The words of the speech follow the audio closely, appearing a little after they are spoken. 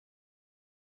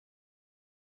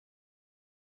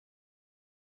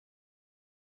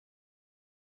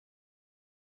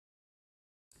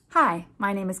Hi,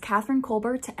 my name is Catherine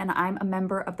Colbert, and I'm a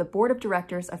member of the Board of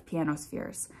Directors of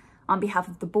PianoSpheres. On behalf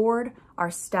of the board, our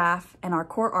staff, and our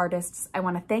core artists, I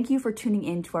want to thank you for tuning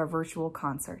in to our virtual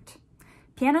concert.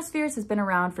 PianoSpheres has been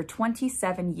around for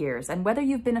 27 years, and whether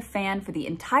you've been a fan for the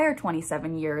entire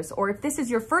 27 years, or if this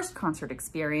is your first concert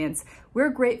experience, we're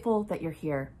grateful that you're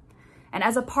here. And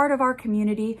as a part of our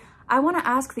community, I want to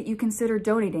ask that you consider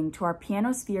donating to our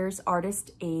PianoSpheres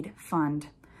Artist Aid Fund.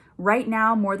 Right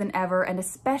now, more than ever, and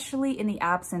especially in the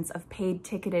absence of paid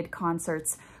ticketed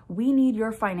concerts, we need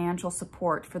your financial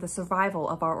support for the survival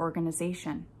of our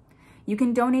organization. You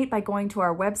can donate by going to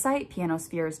our website,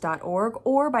 pianospheres.org,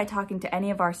 or by talking to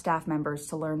any of our staff members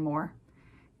to learn more.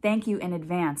 Thank you in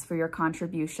advance for your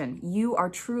contribution. You are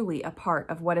truly a part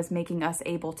of what is making us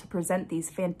able to present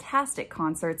these fantastic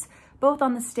concerts, both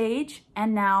on the stage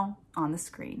and now on the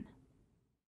screen.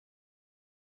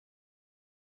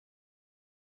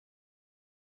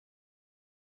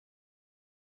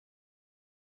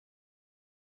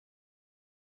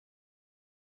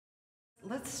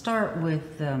 Let's start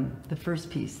with the first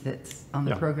piece that's on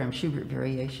the program, Schubert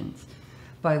Variations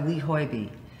by Lee Hoiby,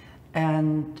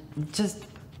 and just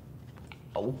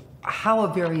how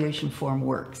a variation form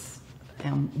works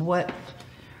and what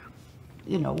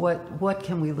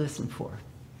can we listen for?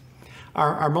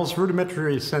 Our most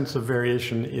rudimentary sense of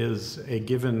variation is a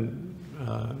given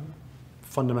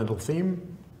fundamental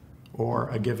theme or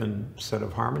a given set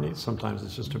of harmonies. Sometimes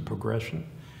it's just a progression.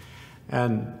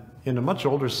 And in a much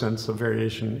older sense, a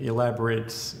variation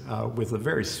elaborates with a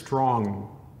very strong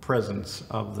presence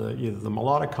of either the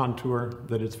melodic contour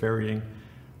that it's varying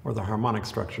or the harmonic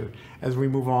structure. As we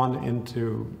move on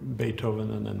into Beethoven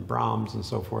and then Brahms and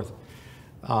so forth,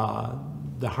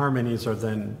 the harmonies are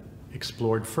then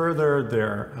explored further,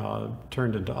 they're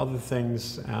turned into other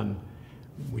things, and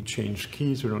we change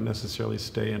keys. We don't necessarily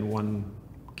stay in one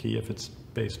key if it's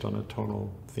based on a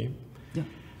tonal theme. Yeah.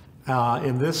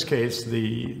 In this case,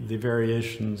 the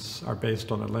variations are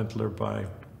based on a Ländler by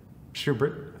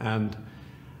Schubert, and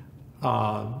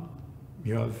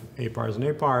you have 8 bars and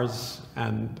 8 bars,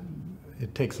 and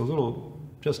it takes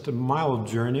just a mild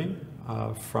journey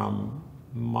from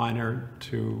minor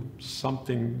to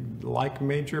something like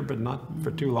major, but not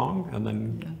for too long, and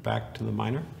then back to the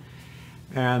minor,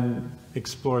 and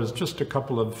explores just a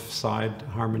couple of side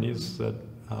harmonies that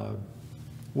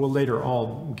will later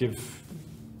all give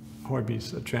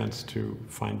Hoiby's a chance to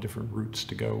find different routes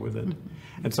to go with it.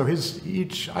 And so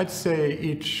I'd say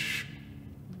each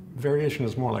variation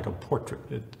is more like a portrait.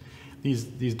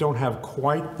 These don't have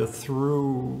quite the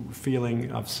through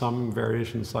feeling of some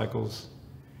variation cycles,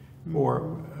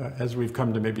 or as we've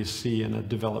come to maybe see in a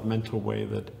developmental way,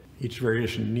 that each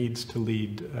variation needs to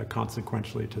lead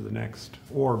consequentially to the next,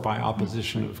 or by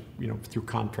opposition of, through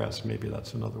contrast, maybe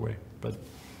that's another way. But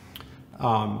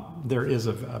there is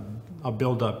a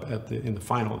build-up in the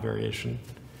final variation,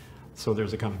 so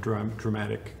there's a kind of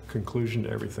dramatic conclusion to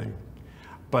everything.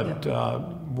 But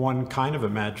one kind of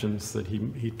imagines that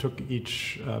he took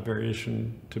each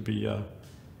variation to be a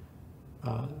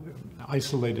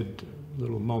isolated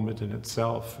little moment in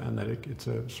itself, and that it's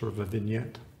a sort of a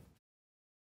vignette.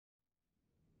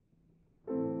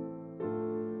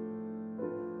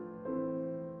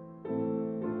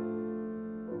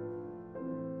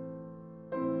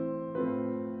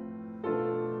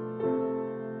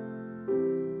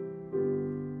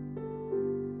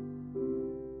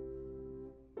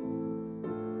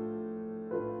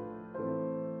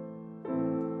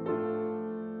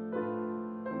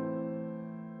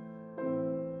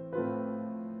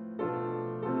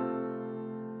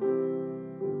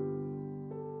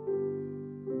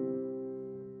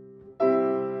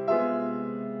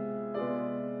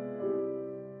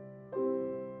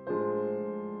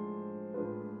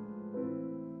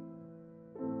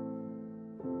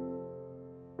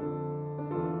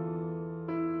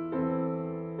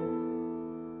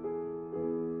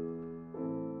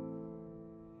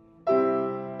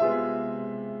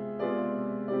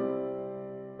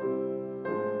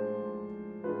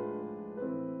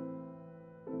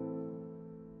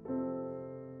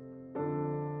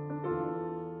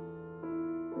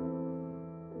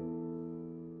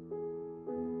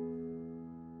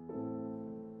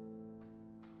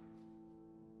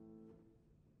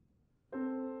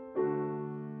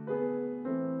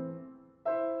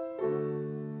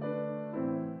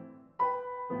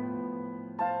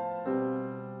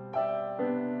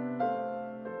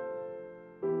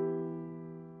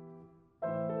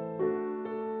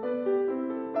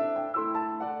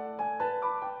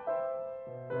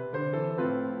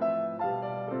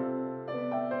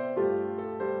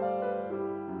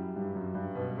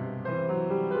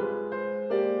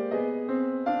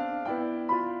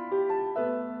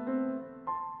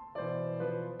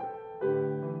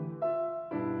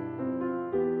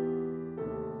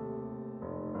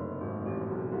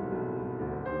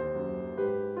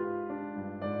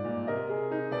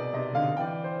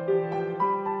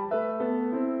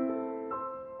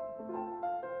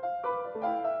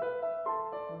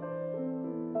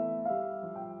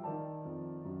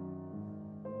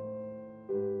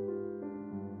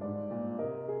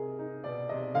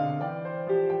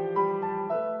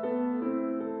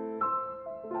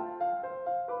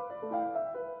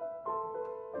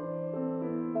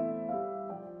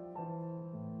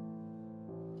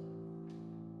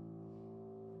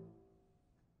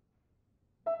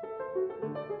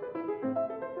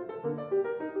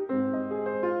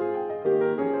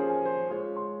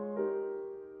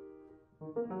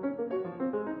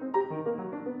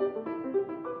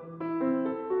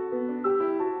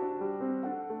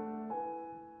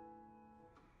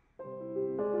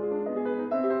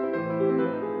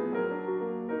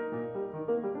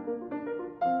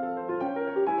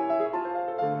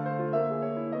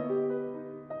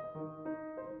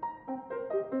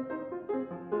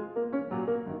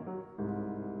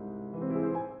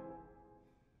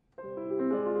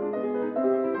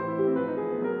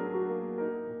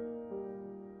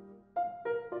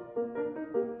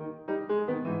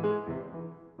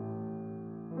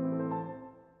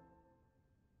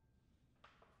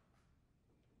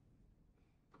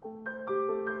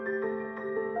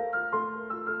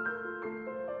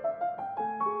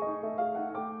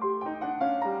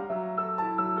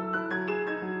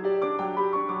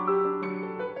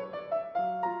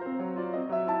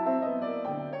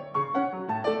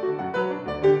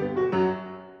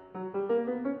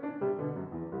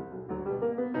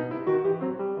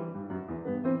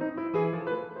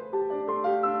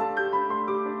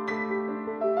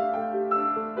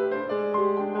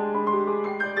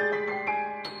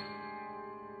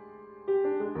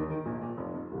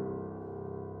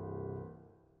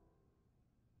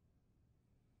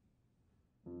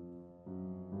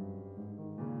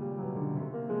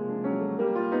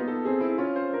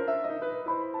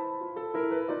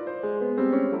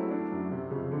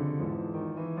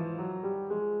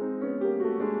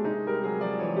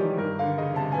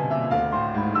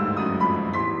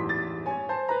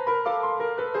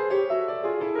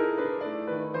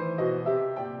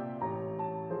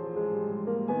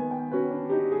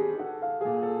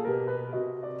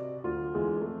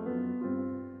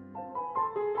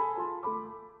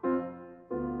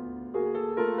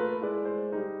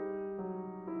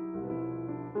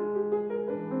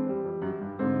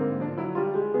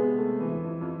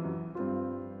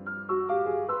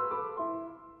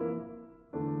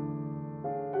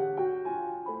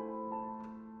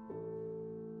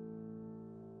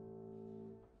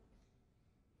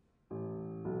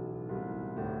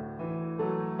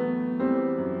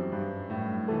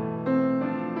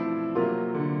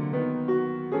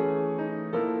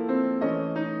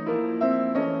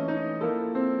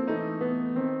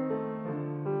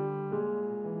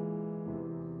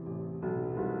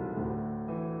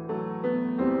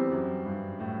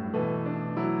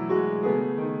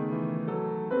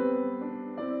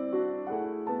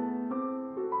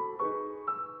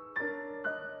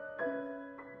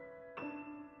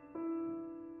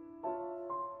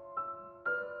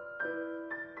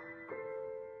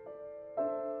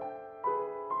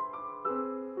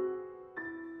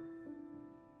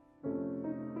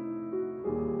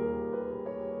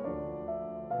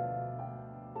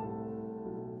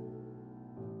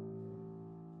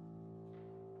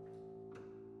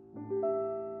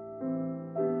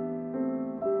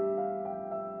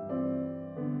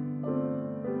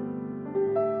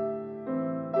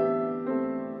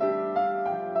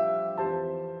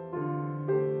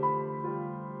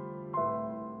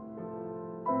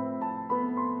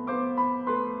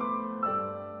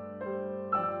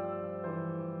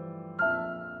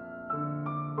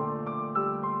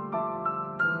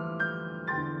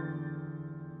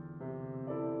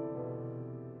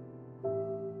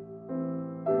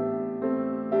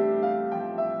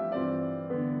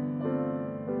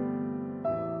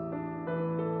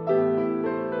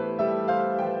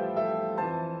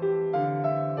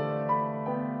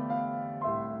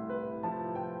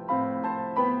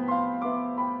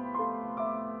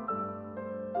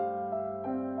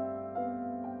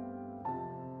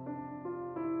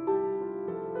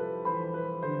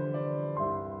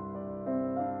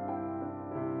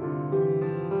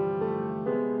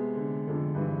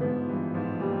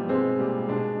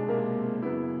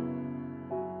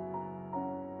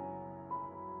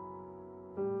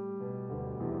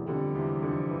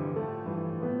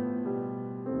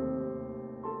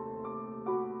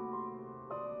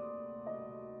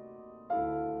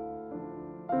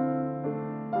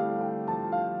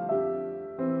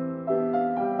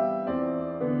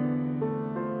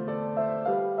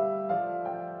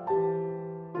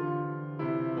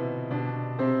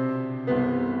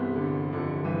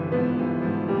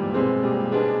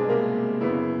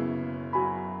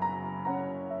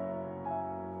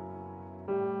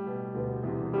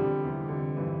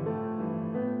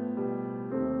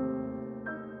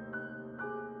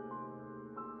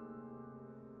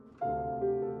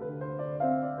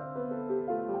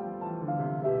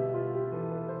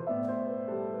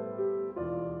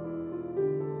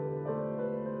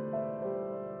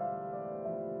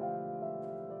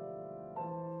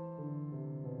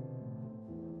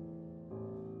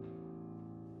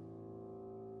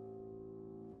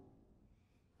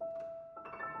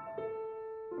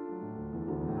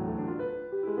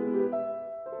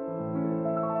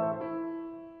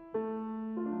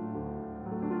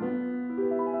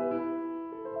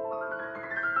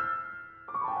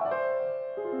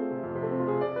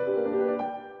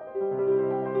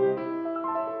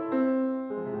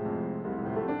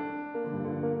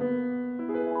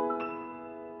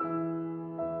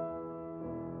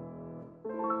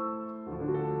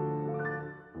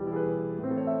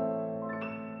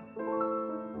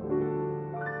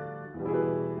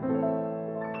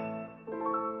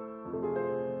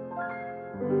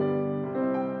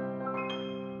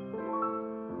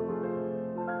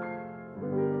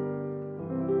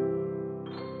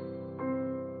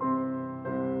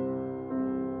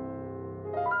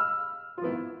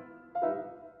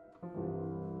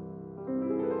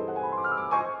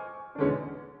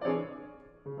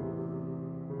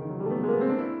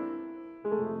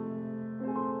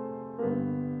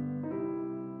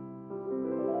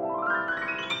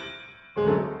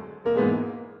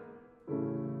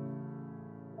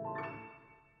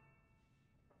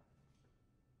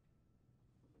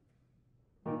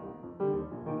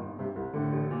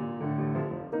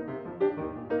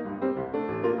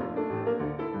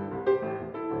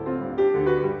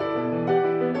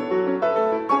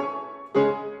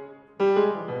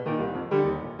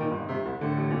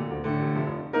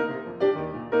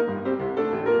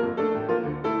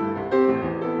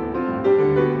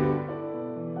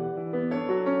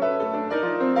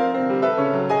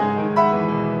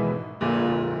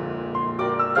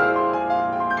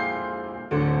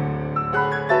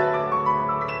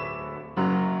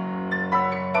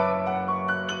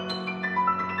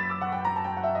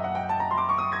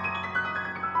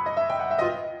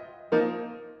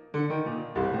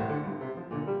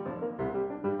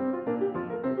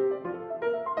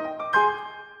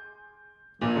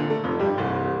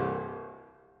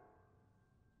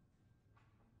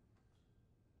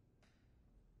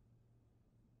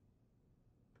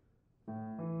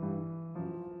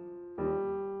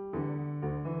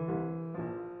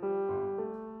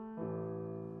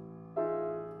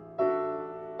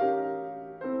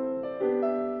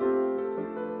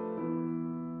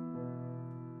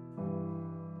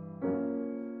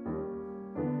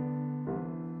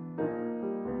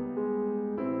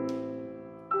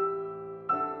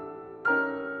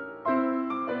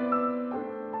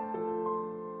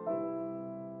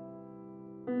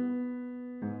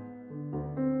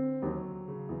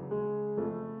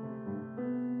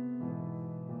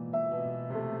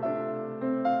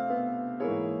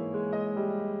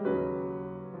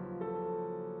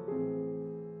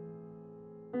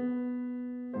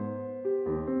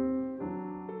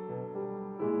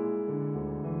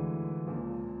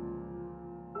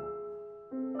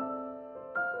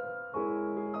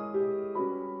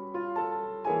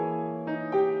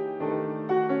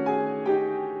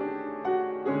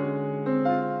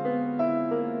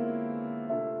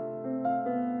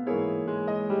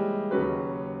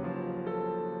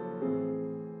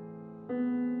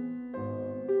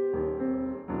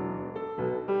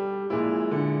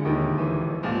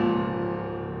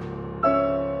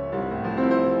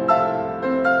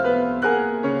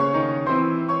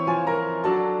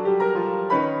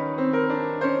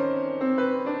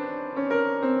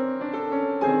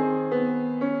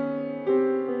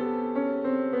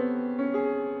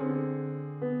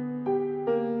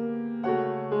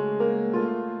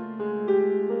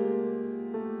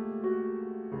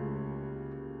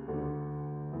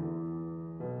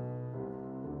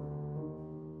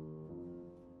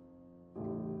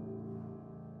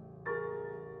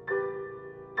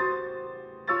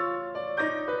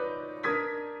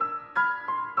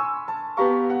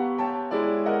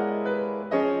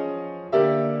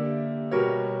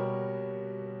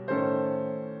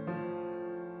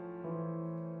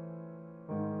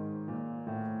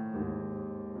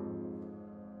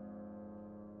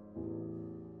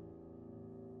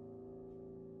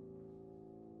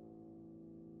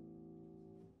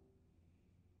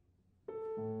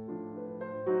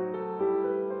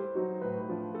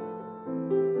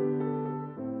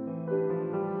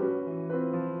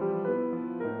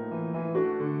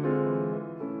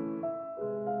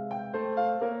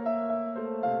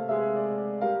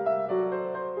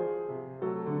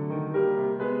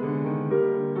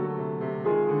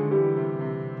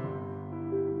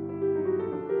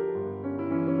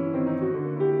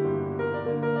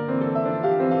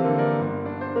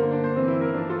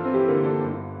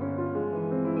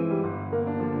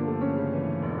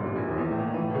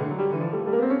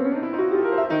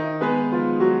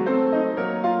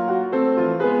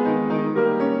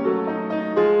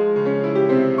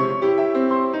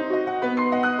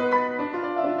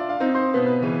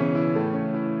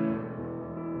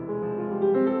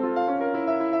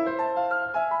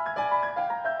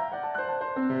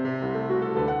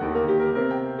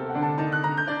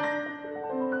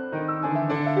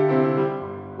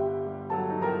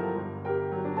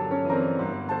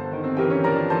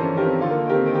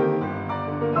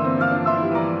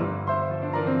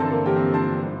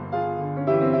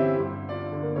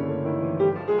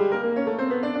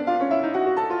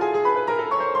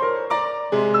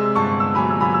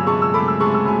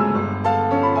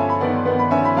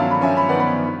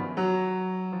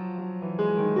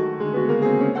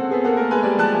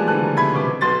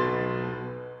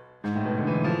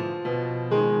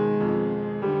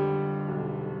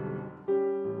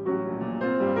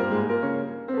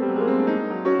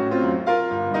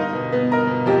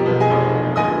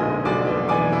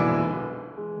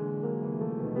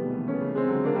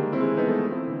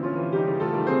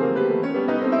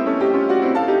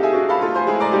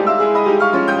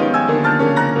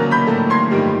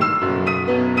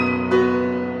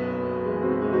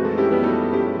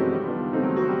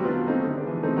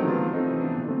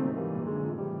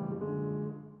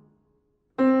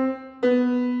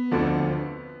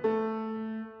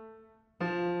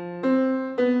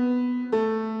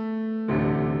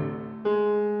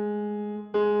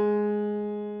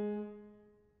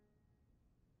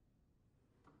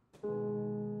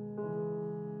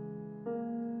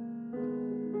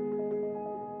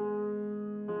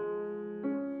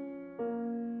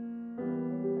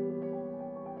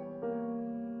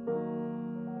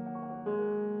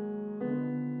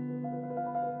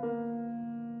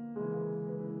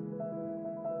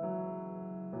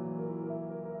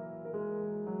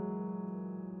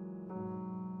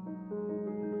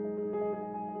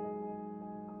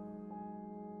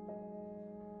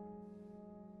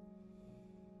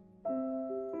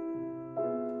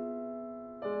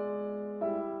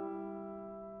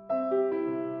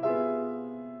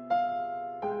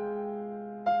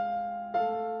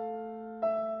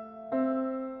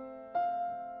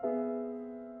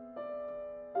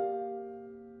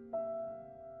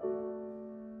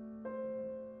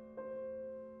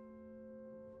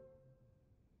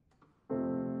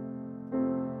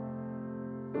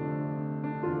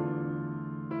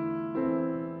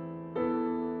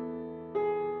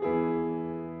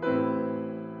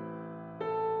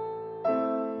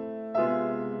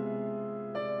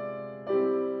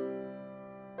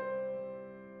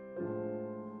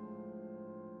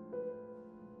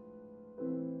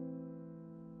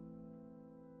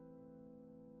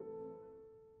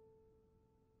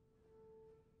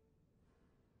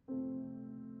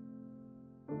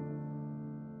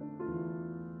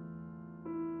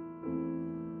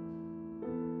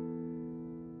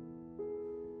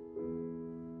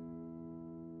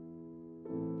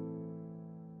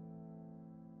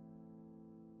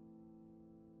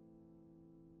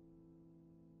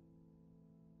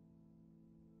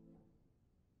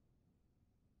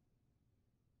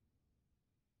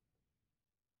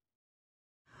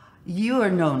 You are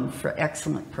known for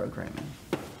excellent programming,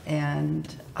 and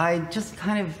I just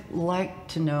kind of like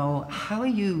to know how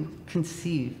you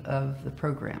conceive of the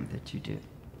program that you do.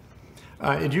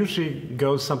 It usually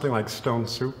goes something like stone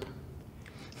soup.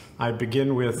 I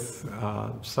begin with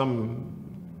some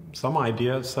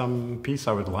idea, some piece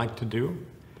I would like to do.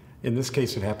 In this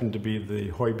case, it happened to be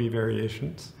the Hoybe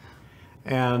variations.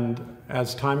 And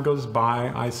as time goes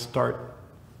by, I start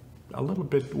a little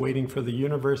bit waiting for the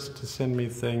universe to send me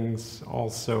things.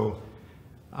 Also,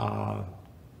 I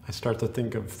start to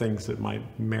think of things that might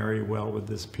marry well with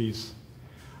this piece.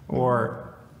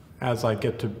 Or as I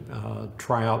get to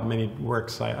try out many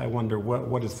works, I wonder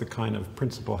what is the kind of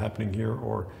principle happening here,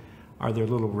 or are there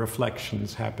little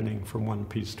reflections happening from one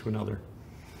piece to another?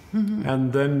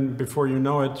 And then before you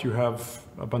know it, you have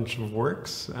a bunch of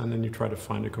works, and then you try to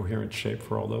find a coherent shape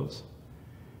for all those.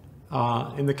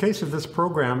 In the case of this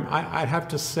program, I'd have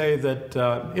to say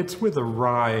that it's with a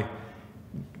wry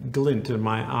glint in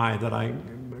my eye that I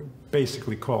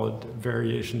basically call it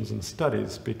variations and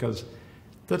studies, because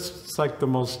that's like the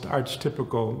most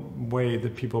archetypical way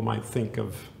that people might think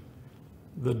of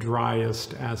the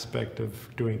driest aspect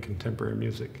of doing contemporary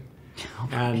music.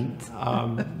 And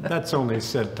that's only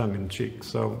said tongue-in-cheek.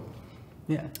 So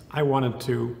yeah, I wanted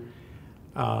to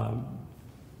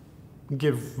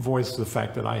give voice to the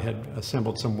fact that I had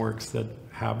assembled some works that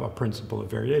have a principle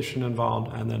of variation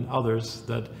involved, and then others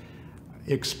that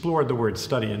explored the word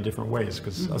study in different ways,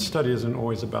 because a study isn't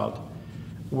always about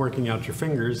working out your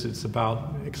fingers. It's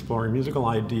about exploring musical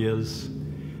ideas.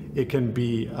 It can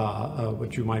be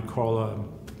what you might call a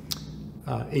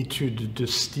étude de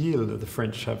style. The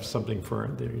French have something for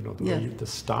the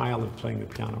style of playing the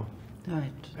piano.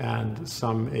 Right. And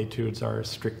some études are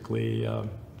strictly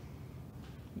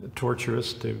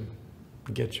torturous to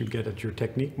get at your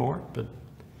technique more. But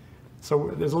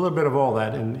so there's a little bit of all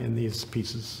that in these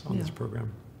pieces on this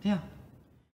program. Yeah.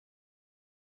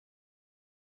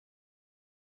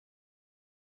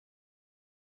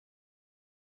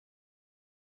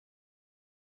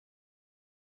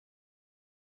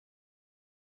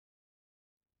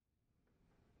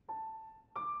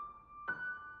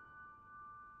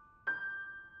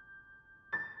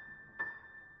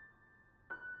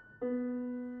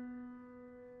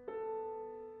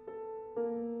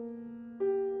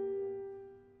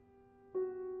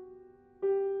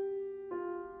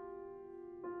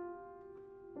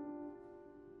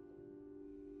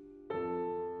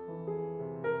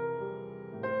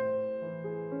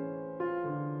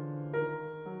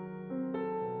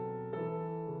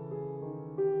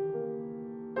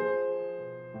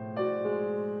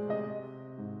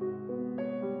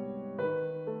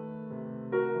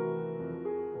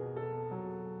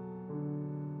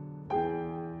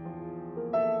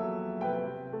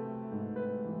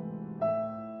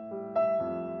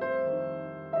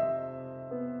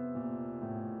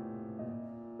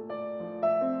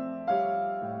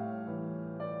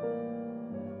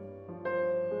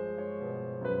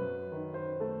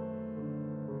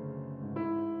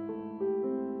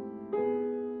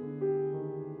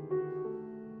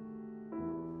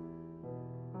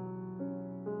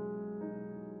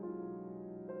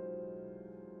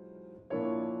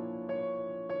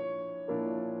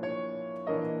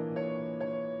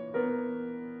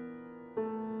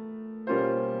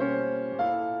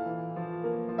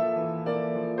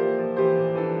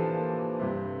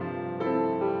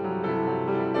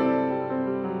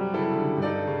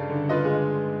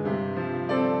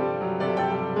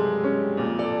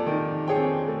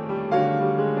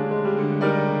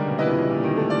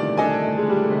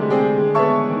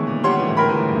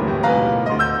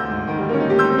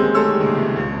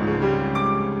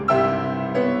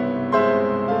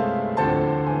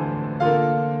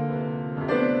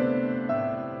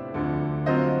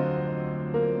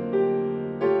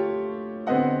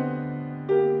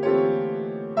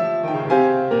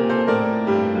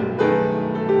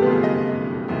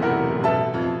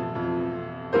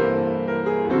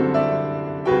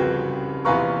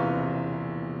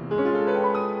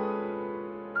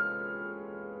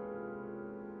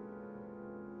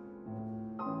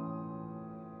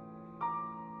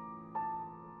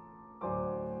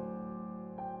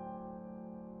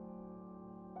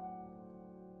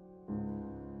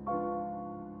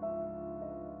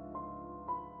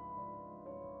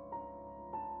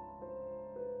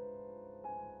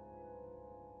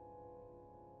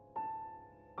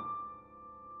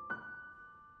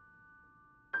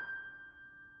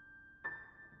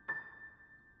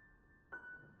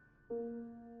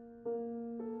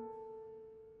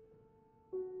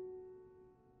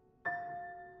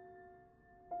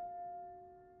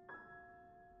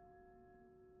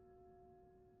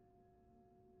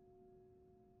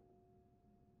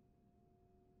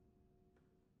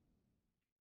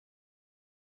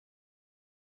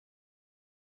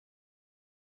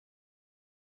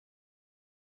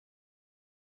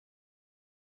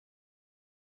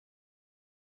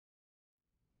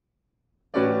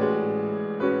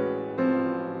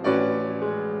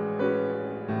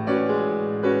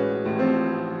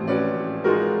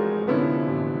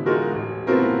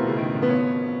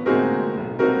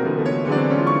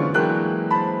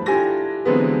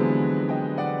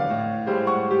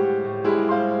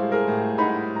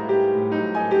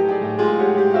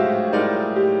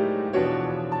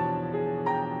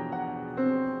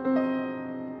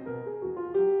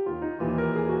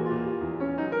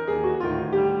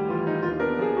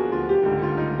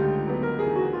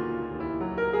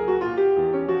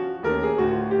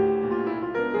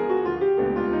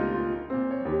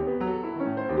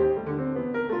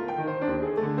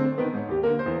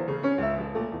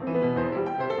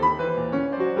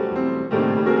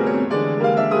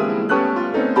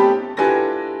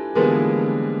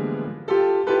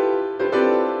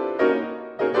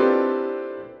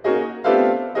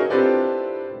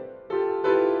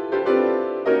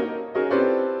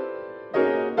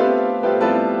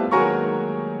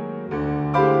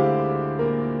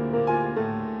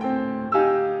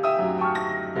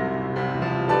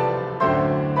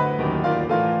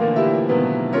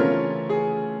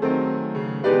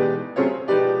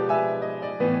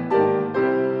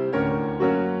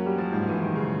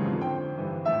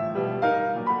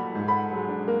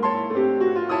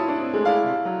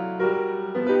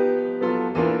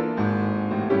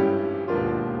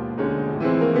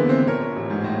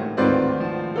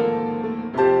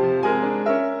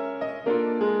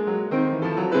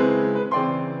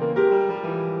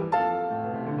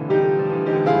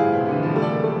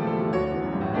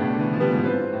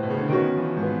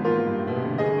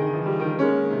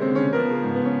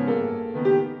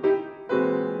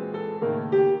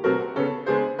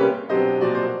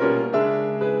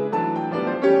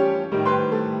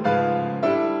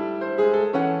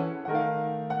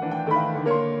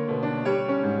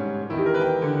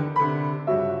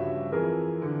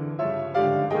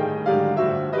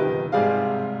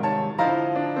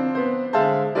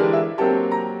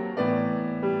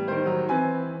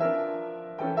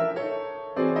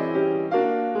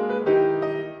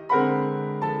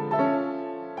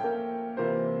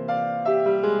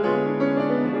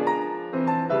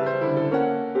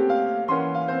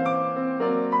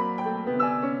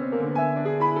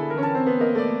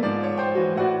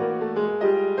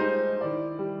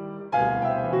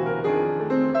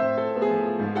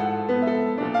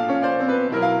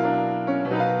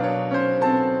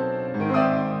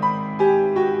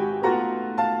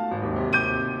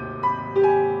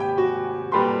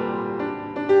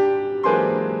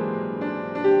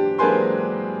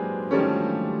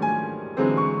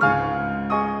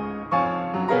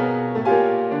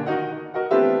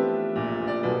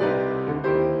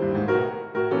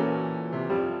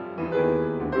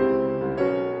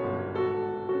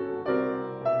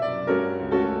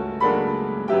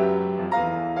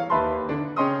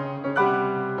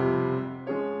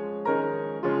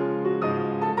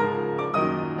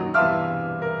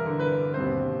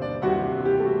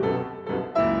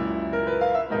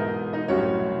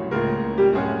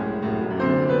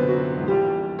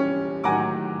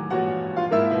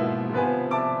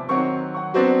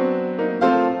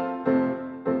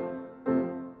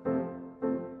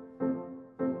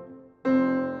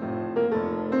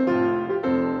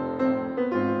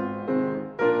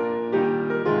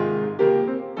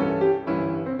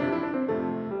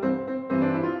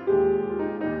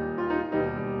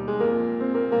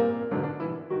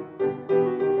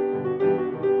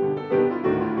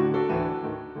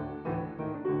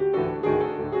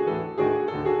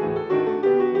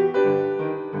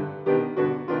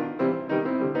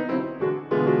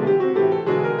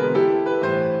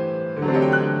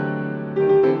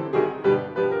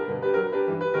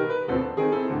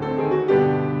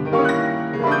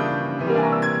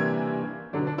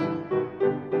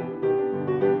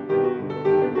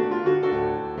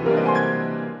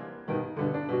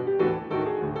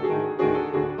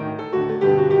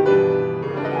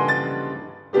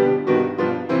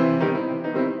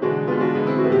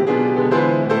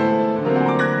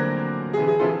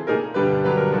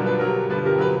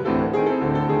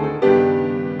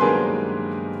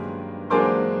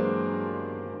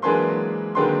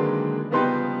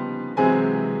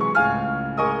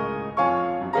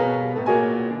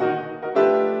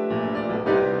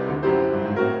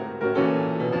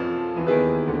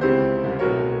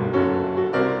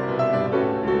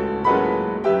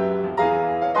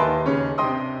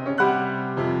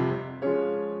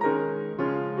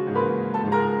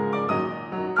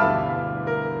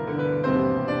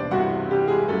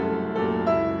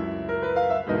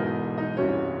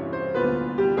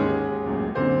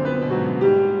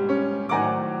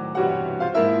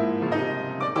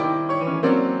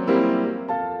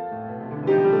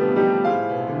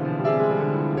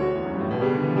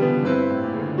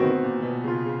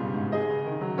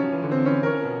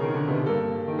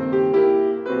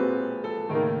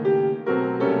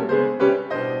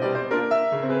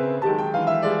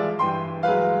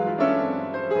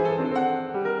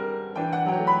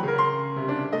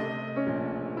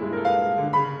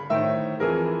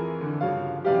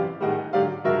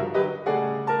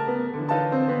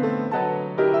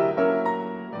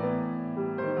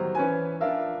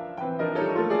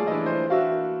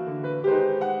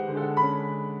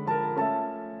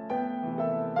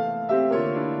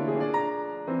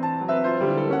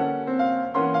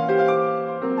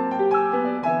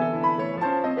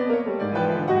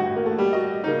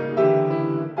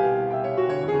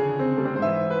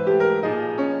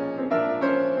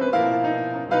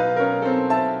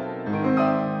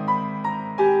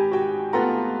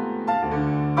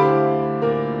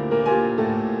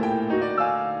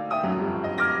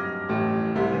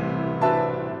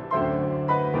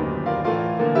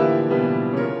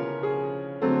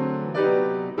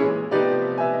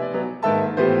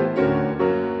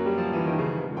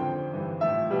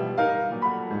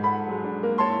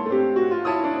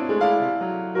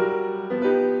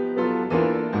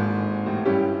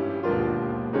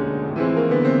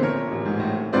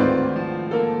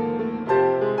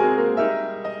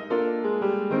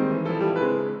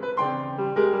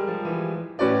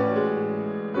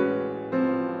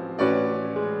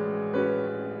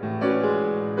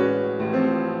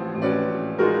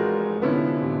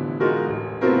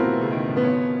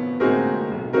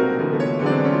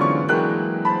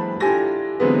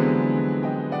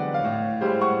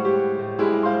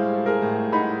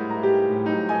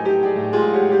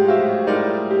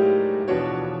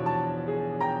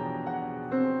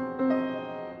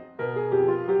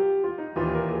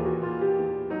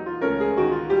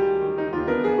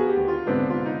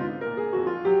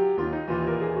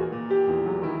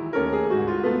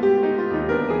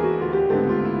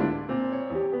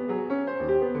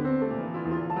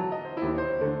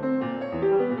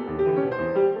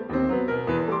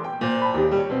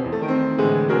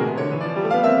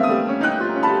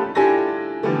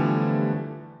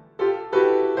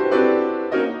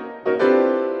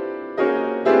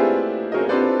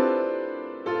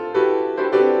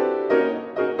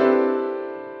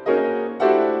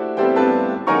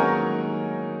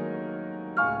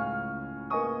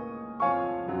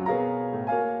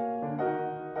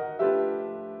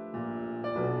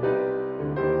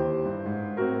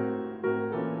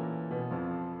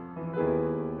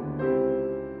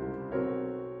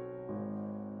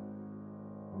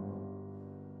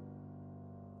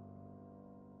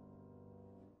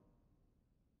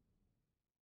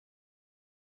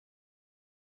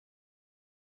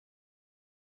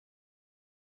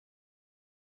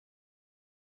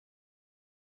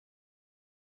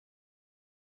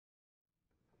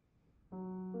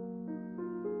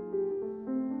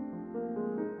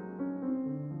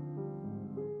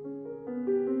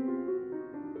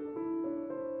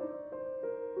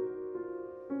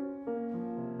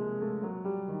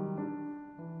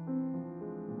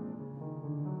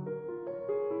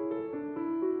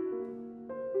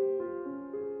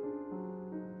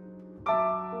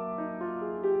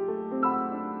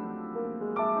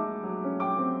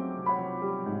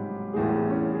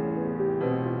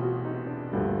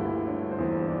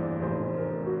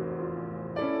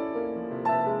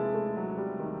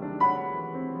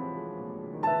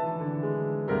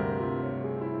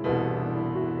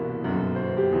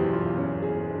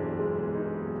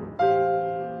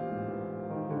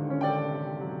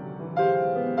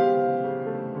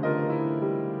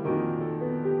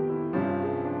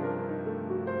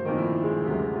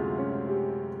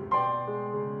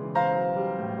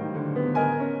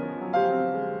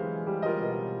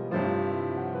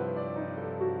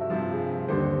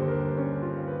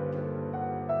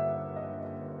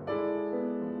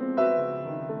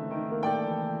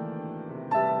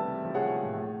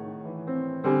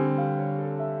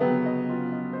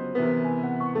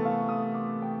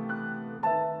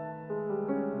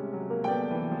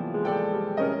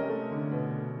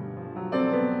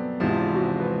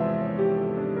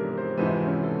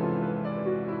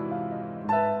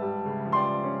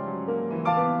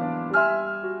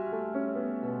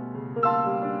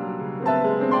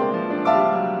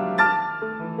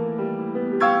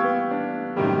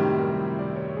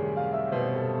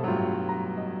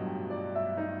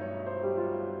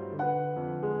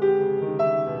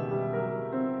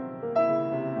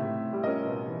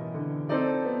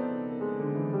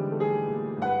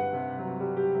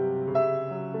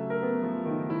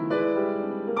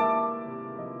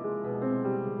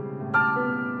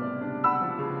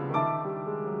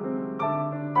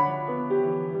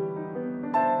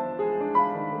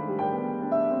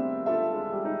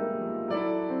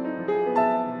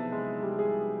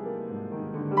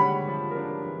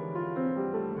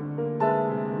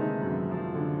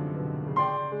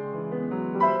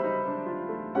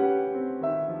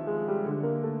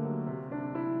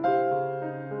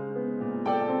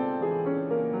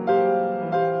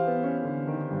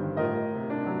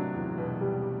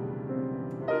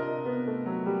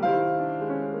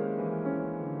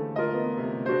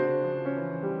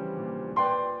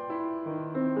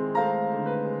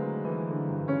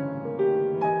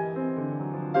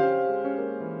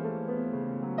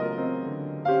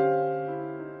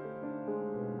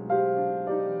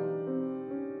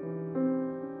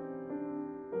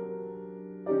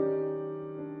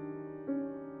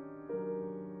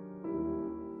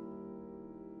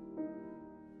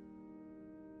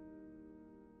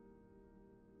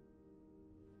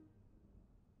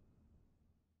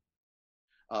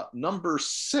 Number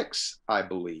 6, I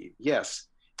believe, yes,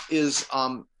 is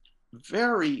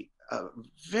very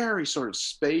sort of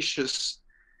spacious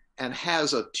and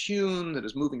has a tune that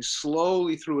is moving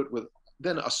slowly through it with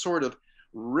then a sort of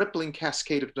rippling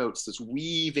cascade of notes that's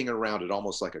weaving around it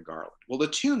almost like a garland. Well, the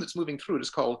tune that's moving through it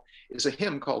is a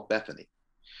hymn called Bethany,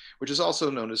 which is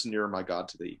also known as Nearer My God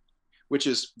to Thee, which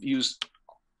is used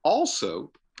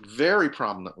also very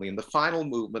prominently in the final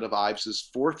movement of Ives's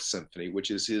Fourth Symphony,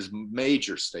 which is his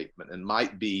major statement and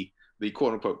might be the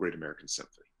quote unquote Great American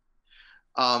Symphony.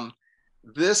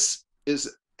 This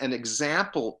is an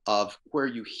example of where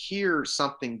you hear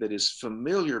something that is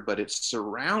familiar, but it's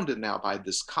surrounded now by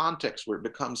this context where it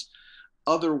becomes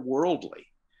otherworldly.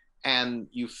 And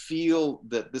you feel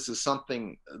that this is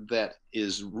something that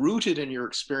is rooted in your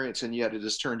experience, and yet it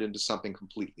has turned into something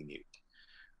completely new.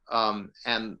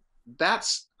 And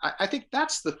I think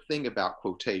that's the thing about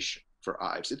quotation for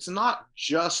Ives. It's not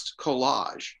just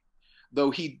collage,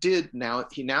 though he now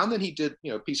and then he did,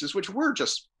 pieces which were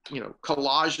just,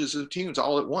 collages of tunes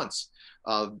all at once.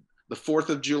 The 4th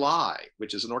of July,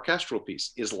 which is an orchestral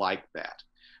piece, is like that.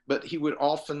 But he would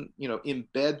often,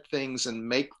 embed things and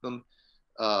make them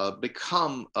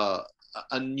become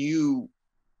a new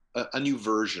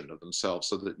version of themselves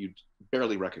so that you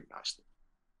barely recognize them.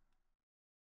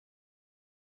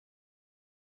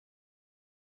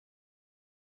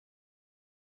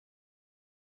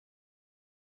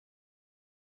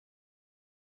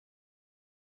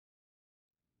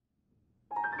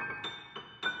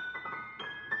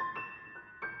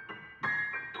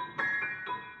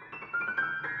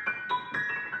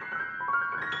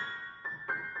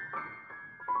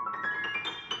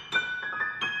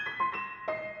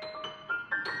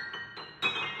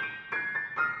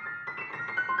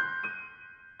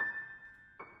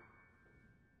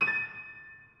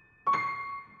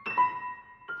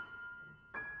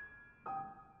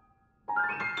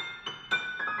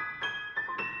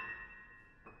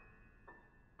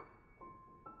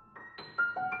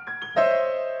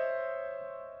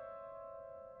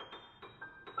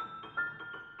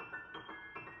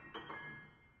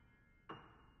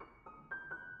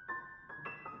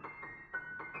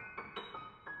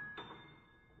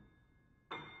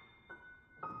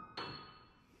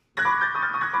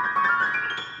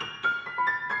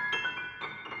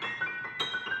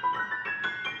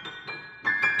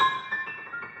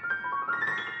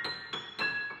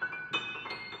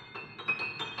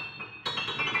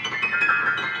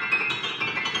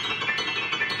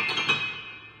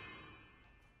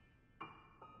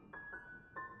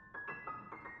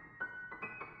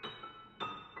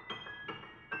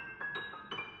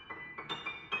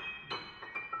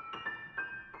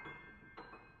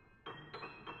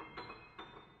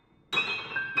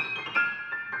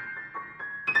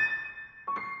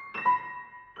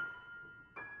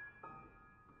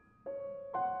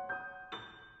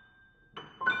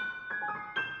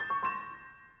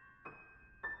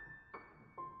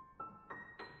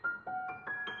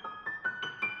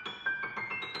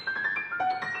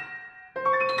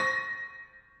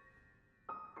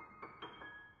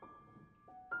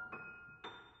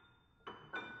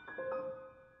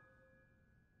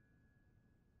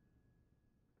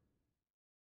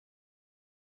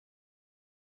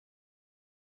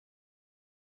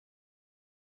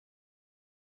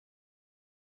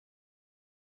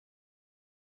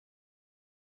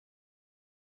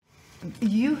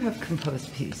 You have composed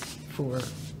a piece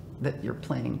that you're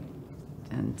playing,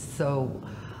 and so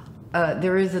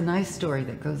there is a nice story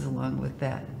that goes along with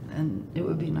that, and it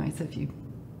would be nice if you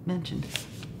mentioned it.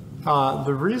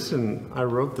 The reason I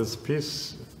wrote this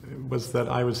piece was that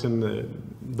I was in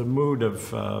the mood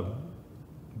of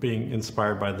being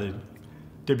inspired by the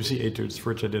Debussy etudes, for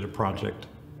which I did a project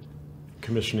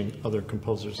commissioning other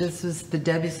composers. This was the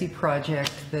Debussy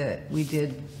project that we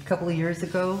did a couple of years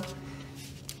ago.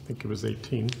 I think it was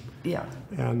 18. Yeah.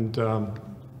 And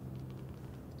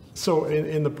so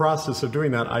in the process of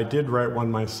doing that, I did write one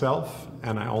myself,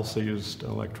 and I also used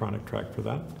an electronic track for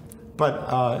that. But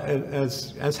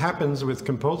as happens with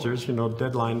composers,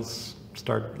 deadlines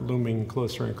start looming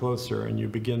closer and closer, and you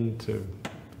begin to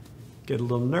get a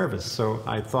little nervous. So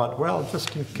I thought, well,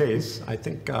 just in case, I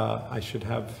think I should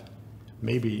have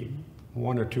maybe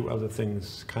one or two other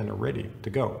things kind of ready to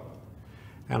go.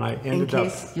 And I ended up... In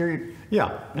case you're...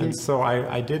 Yeah, and so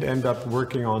I did end up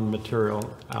working on material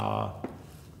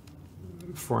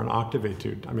for an octave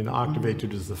etude. I mean, the octave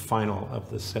etude is the final of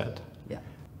the set. Yeah.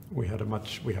 We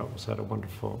also had a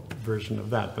wonderful version of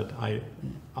that, but I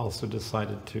also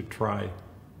decided to try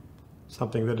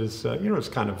something that is, it's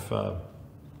kind of,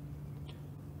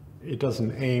 it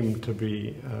doesn't aim to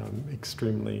be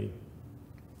extremely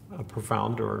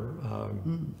profound or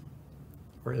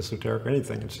esoteric or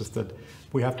anything. It's just that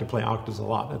we have to play octaves a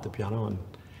lot at the piano,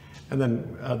 and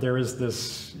then there is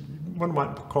this, one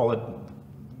might call it,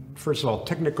 first of all,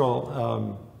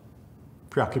 technical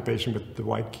preoccupation with the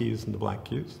white keys and the black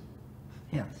keys.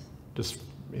 Yes. Just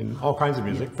in all kinds of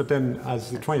music. Yes. But then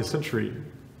as the 20th century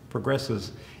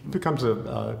progresses, it becomes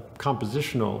a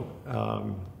compositional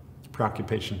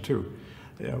preoccupation too.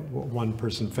 One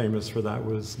person famous for that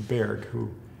was Berg, who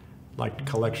liked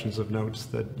collections of notes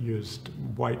that used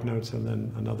white notes and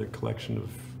then another collection of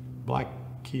black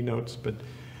key notes, but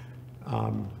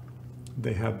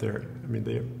they have their, I mean,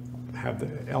 they have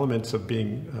the elements of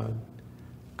being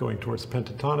going towards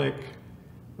pentatonic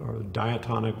or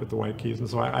diatonic with the white keys. And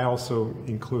so I also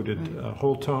included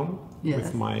whole tone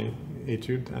with my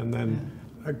etude, and then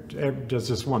there's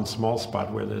just one small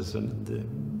spot where there's the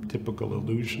typical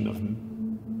illusion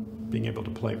of being able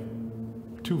to play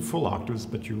 2 full octaves,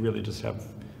 but you really just have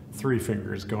 3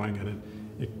 fingers going, and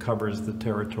it covers the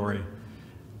territory,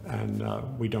 and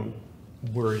we don't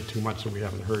worry too much that we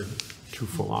haven't heard 2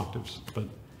 full octaves. But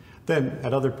then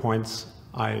at other points,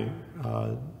 I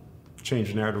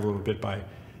changed the narrative a little bit by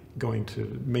going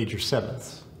to major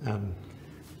 7ths and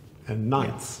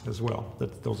 9ths as well.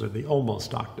 Those are the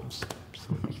almost octaves.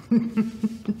 So.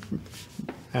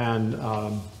 And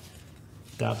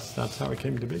that's how it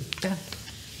came to be. Yeah.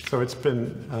 So it's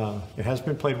been, it has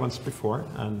been played once before,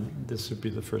 and this would be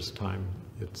the first time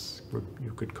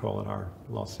you could call it our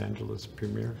Los Angeles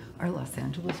premiere. Our Los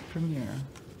Angeles premiere.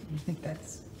 I think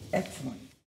that's excellent.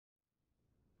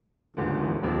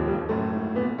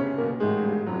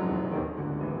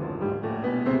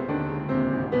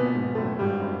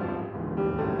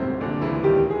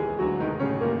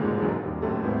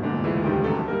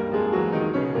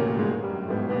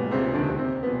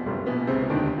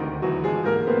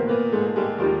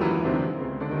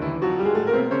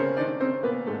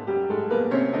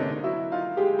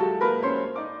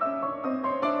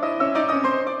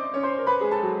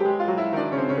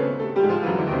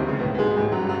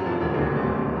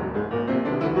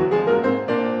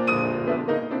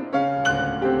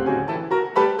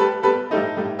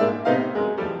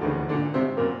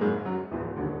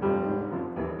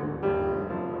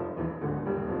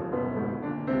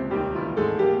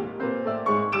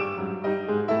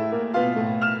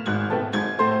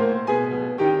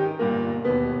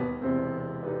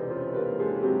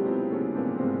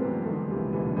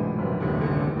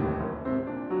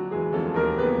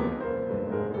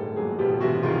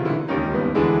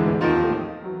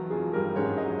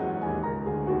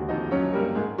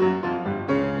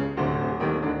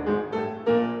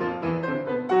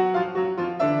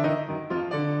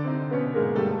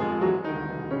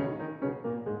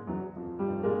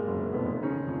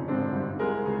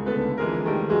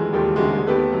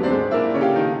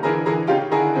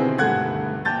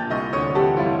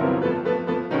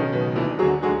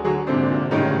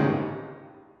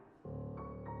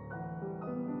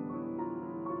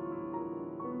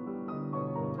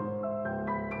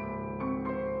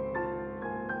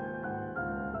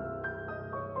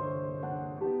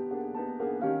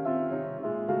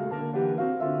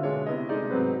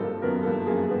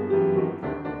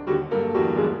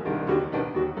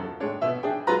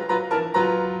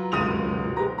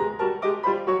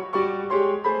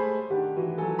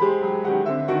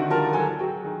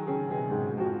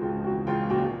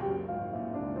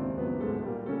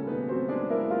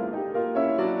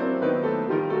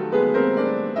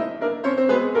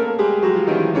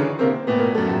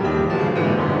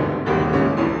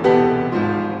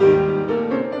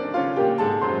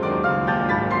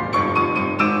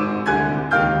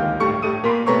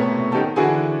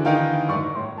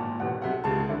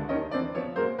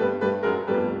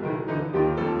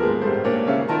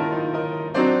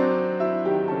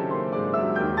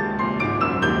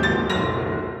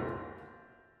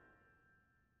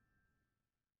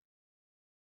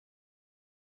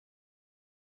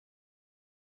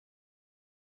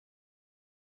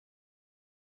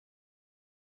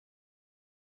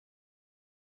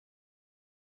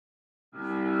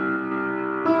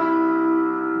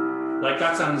 Like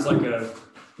that sounds like a,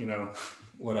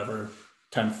 whatever,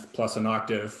 10th plus an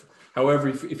octave. However,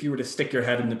 if you were to stick your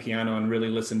head in the piano and really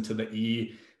listen to the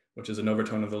E, which is an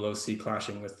overtone of the low C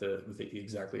clashing with the E,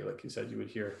 exactly like you said, you would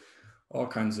hear all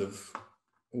kinds of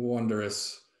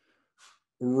wondrous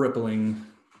rippling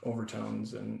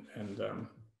overtones, and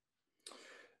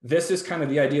this is kind of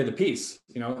the idea of the piece.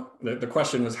 The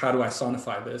question was, how do I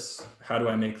sonify this? How do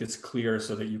I make this clear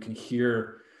so that you can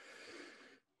hear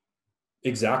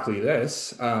exactly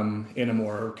this in a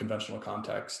more conventional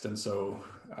context? And so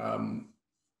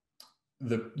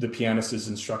the pianist is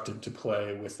instructed to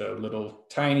play with a little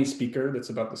tiny speaker that's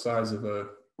about the size of a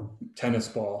tennis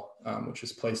ball, which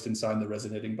is placed inside the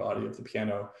resonating body of the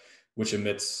piano, which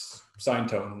emits sine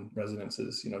tone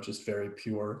resonances, just very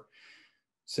pure,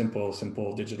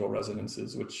 simple digital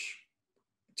resonances, which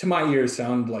to my ears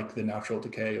sound like the natural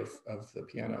decay of the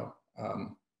piano.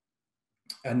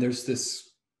 And there's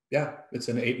this, it's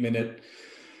an 8-minute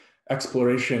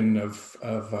exploration of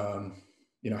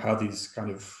how these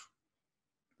kind of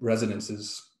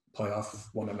resonances play off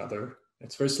one another.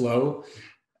 It's very slow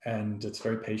and it's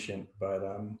very patient, but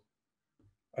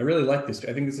I really like this.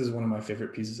 I think this is one of my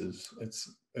favorite pieces.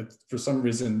 It's for some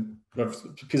reason,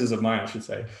 pieces of mine, I should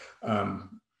say. I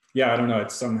don't know.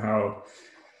 It somehow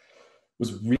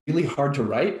was really hard to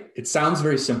write. It sounds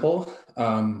very simple,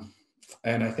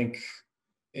 and I think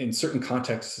in certain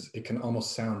contexts it can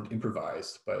almost sound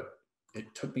improvised. But it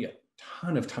took me a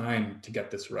ton of time to get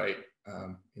this right.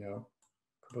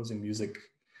 Composing music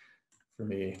for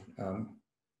me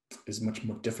is much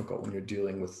more difficult when you're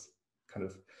dealing with kind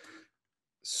of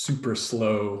super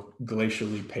slow,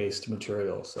 glacially paced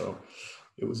material. So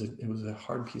it was a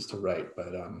hard piece to write,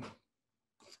 but I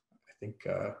think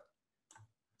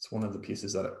it's one of the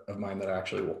pieces of mine that I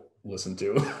actually will listen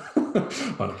to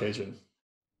on occasion.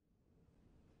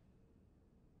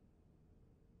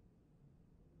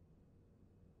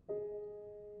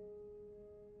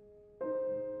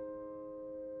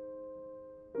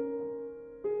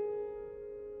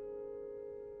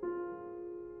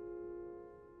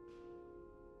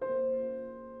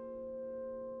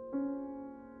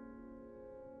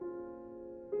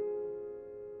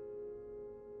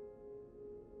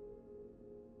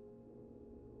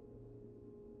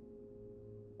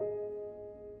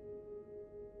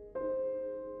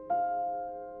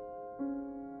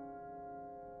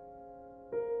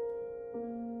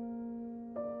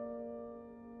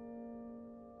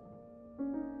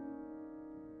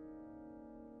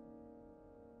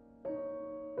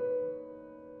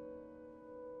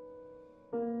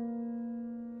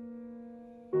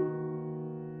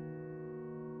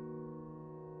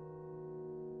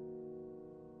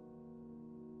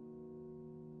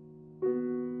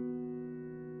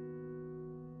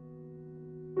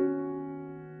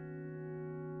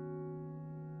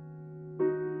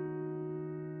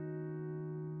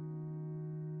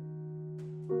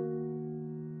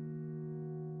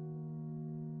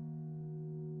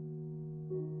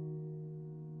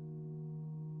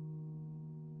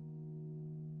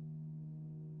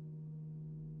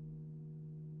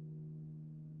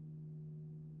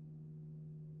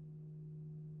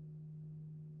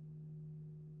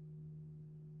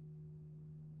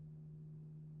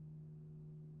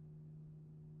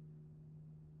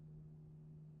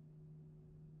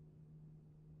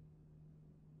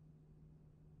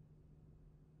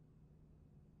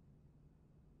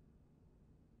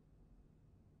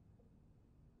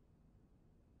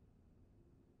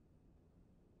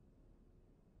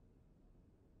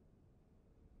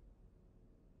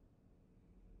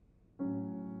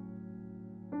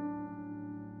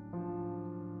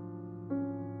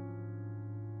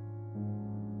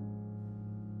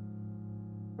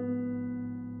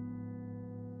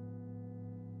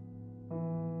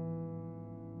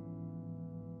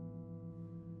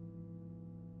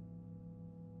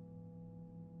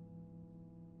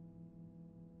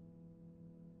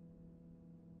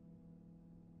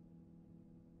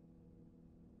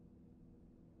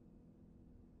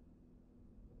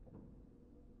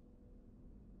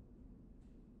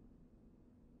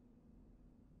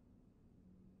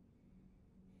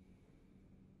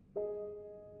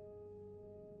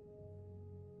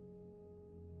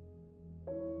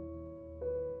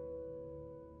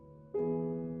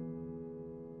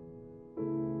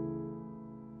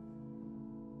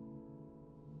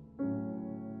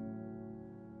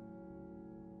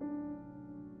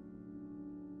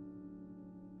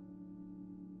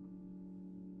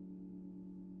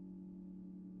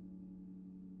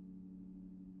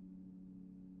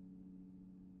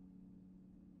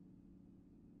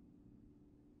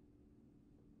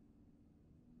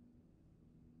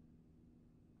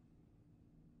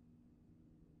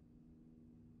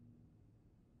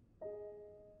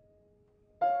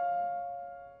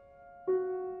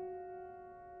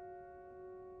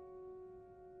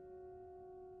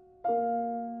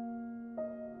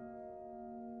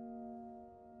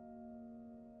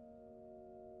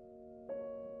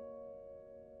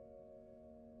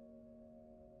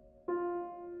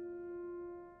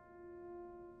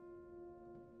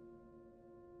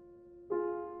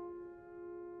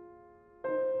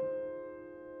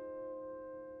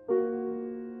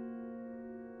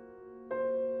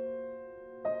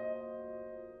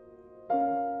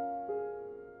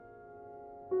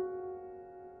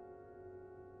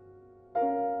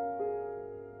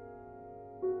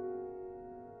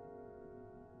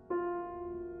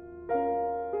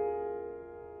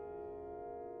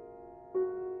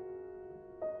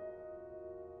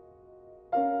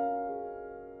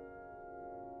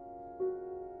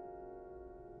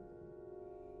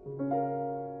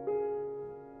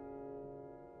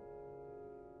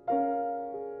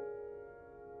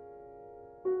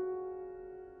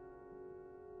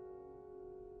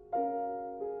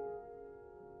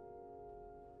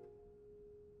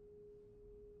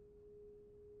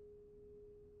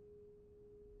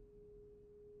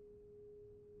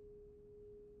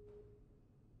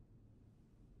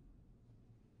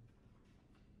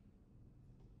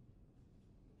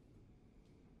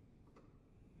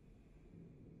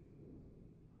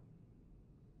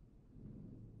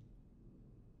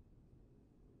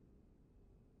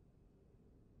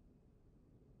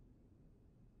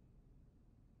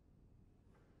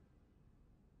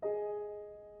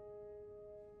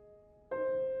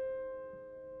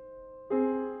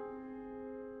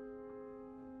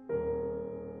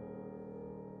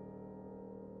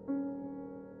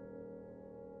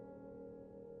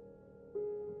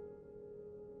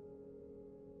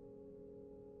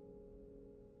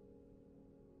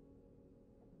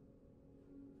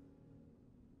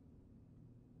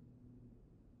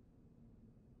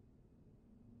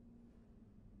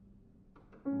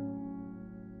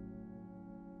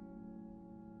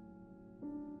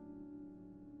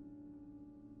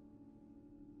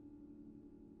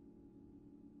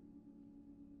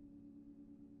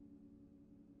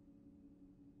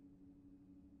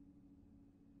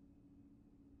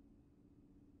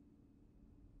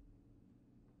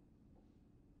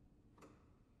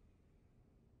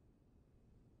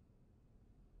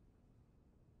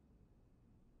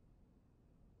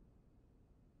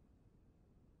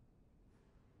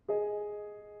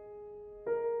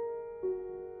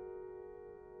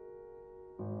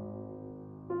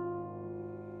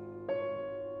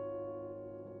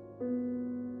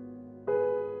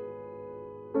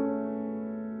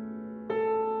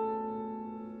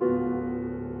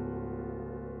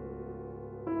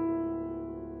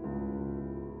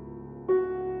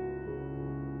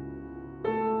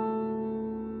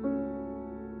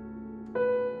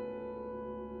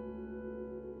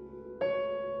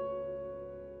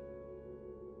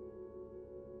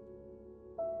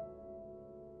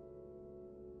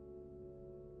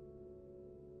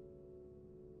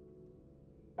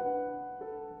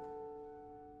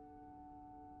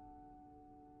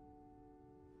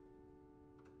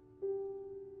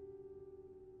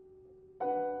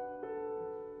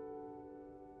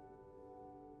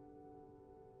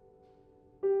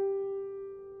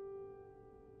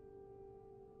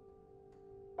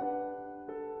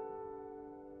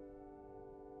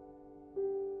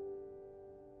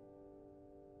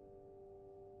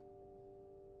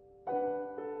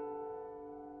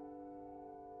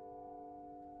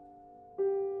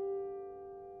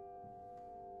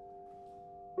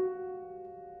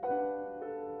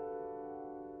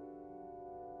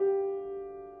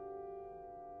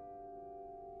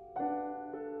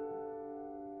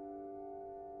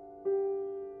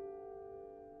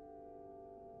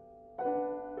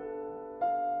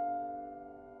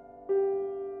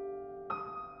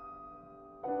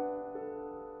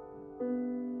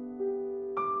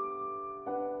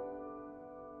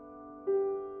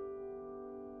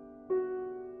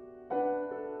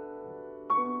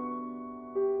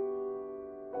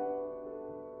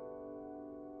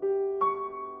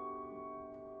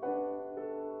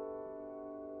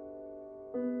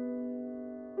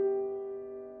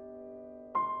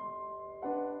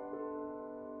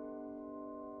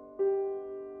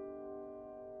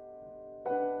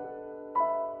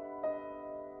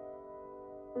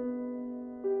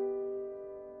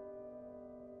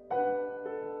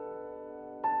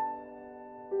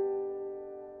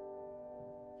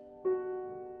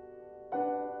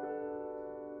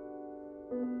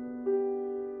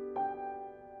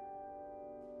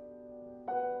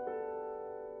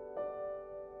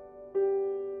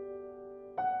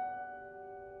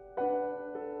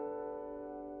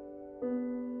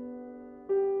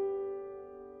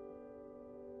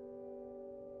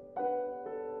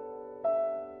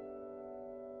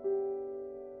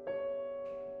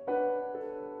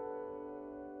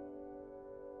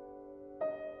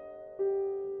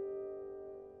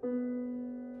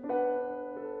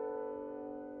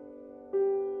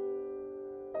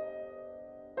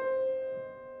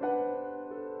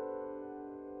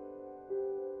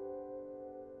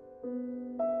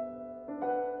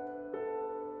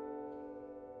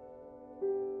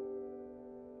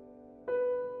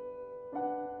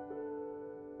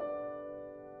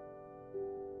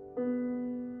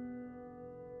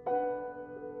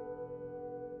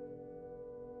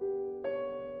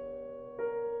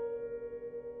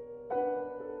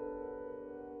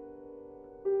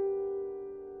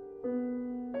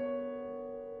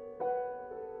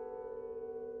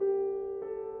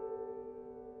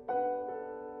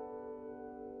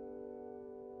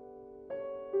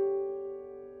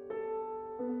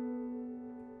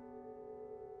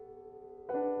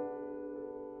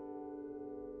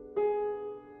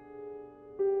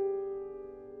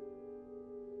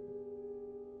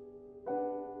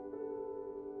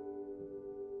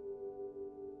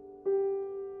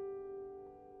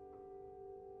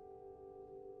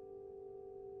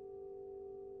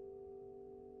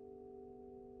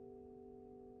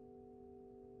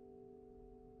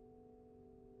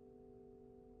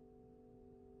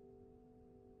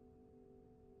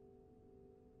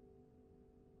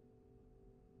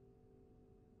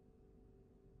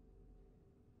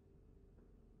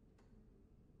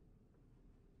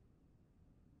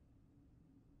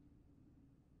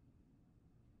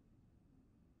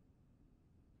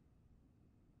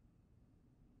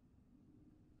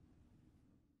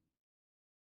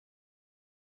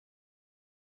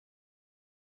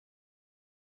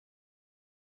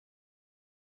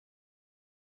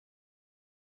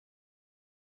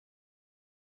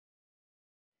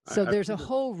 So there's a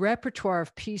whole repertoire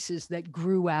of pieces that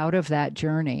grew out of that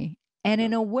journey. And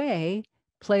in a way,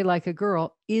 Play Like a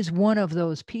Girl is one of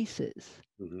those pieces.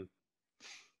 Mm-hmm.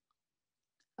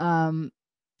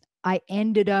 I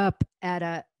ended up at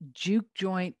a juke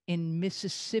joint in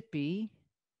Mississippi,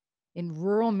 in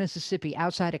rural Mississippi,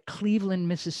 outside of Cleveland,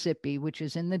 Mississippi, which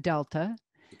is in the Delta,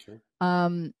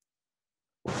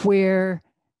 where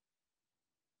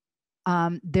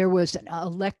there was an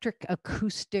electric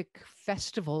acoustic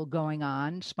festival going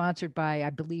on, sponsored by,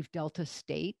 I believe, Delta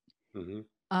State.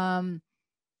 Mm-hmm.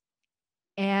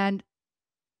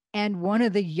 And one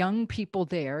of the young people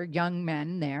there, young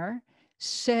men there,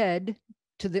 said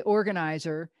to the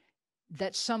organizer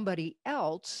that somebody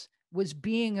else was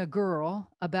being a girl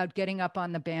about getting up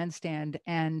on the bandstand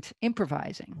and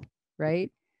improvising, right?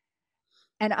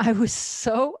 And I was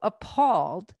so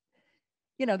appalled.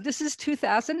 You know, this is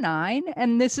 2009,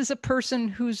 and this is a person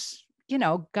who's, you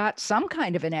know, got some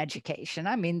kind of an education.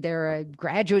 I mean, they're a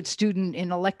graduate student in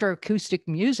electroacoustic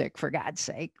music, for God's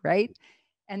sake, right?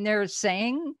 And they're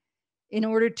saying, in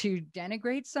order to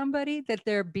denigrate somebody, that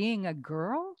they're being a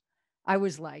girl. I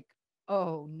was like,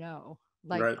 oh no,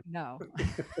 like, right. No.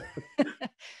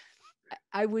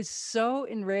 I was so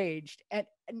enraged, and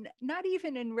not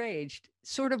even enraged,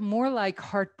 sort of more like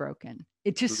heartbroken.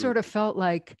 It just sort of felt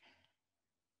like,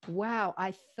 wow,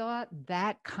 I thought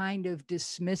that kind of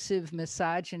dismissive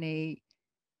misogyny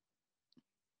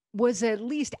was at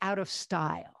least out of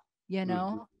style, you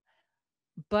know,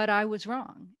 but I was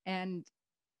wrong. And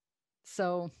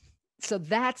so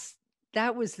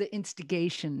that was the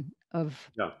instigation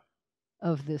of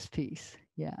this piece.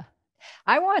 Yeah.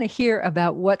 I want to hear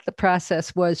about what the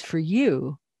process was for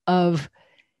you of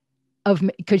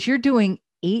because you're doing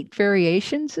 8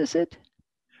 variations, is it?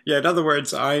 Yeah, in other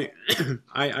words, I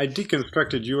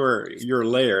deconstructed your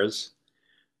layers,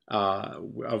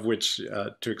 of which,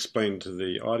 to explain to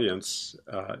the audience,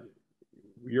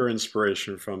 your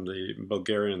inspiration from the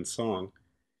Bulgarian song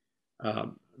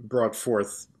brought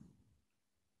forth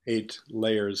 8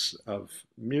 layers of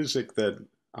music that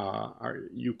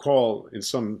you call, in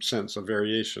some sense, a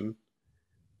variation,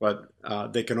 but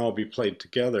they can all be played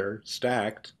together,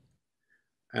 stacked.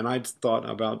 And I thought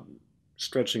about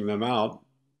stretching them out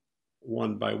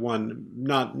one by one,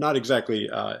 not exactly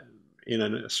in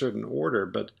a certain order,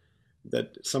 but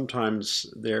that sometimes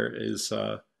there is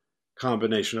a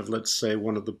combination of, let's say,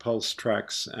 one of the pulse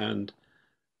tracks and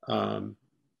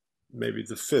maybe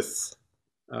the 5th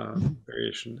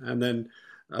variation, and then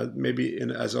maybe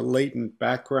as a latent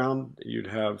background, you'd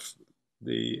have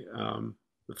the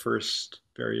first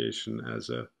variation as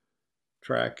a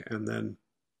track, and then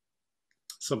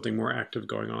something more active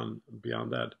going on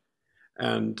beyond that.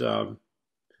 And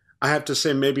I have to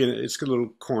say, maybe it's a little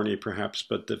corny perhaps,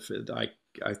 but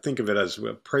I think of it as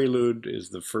a prelude is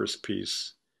the first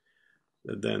piece.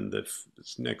 Then the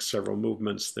next several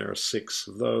movements, there are 6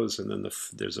 of those, and then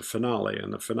there's a finale,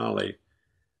 and the finale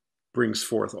brings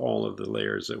forth all of the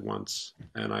layers at once.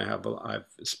 And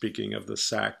speaking of the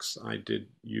sax, I did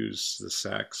use the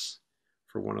sax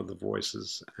for one of the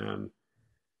voices, and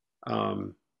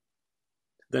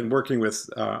then working with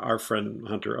our friend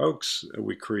Hunter Oakes,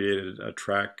 we created a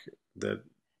track that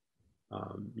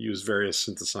used various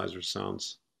synthesizer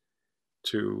sounds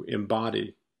to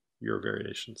embody your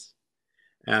variations.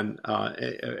 And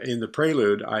in the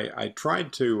prelude, I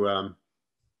tried to,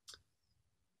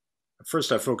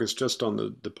 first I focused just on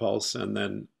the pulse, and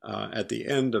then at the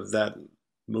end of that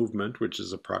movement, which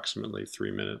is approximately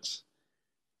 3 minutes,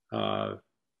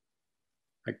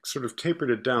 I sort of tapered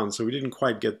it down so we didn't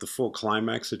quite get the full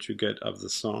climax that you get of the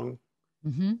song.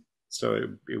 Mm-hmm. So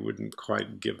it wouldn't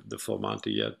quite give the full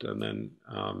Monty yet. And then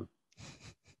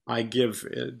I give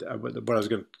it, what I was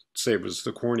going to say was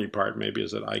the corny part maybe,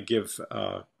 is that I give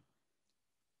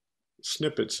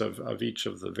snippets of each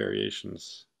of the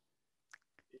variations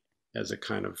as a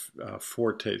kind of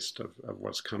foretaste of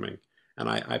what's coming. And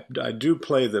I do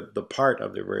play the part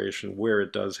of the variation where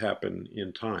it does happen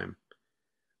in time.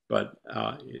 But,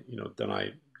 then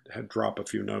I drop a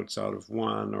few notes out of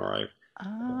one, or at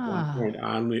one point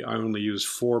I only use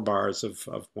 4 bars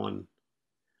of one,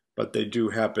 but they do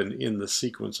happen in the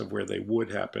sequence of where they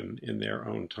would happen in their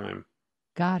own time.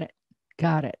 Got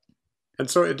it. And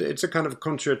so it's a kind of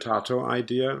concertato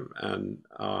idea, and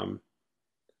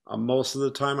most of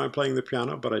the time I'm playing the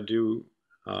piano, but I do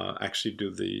actually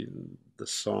do the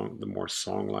more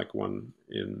song-like one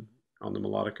on the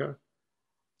melodica.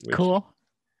 Cool.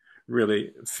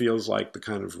 Really feels like the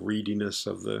kind of reediness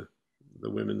of the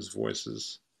women's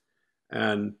voices.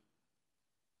 And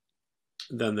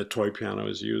then the toy piano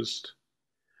is used.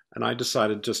 And I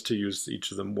decided just to use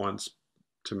each of them once,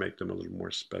 to make them a little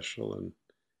more special. And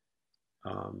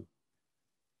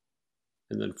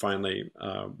then finally,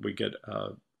 we get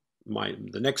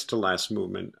the next to last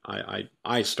movement.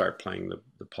 I start playing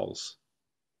the pulse,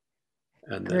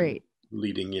 and then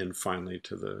leading in finally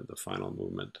to the final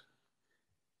movement.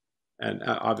 And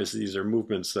obviously, these are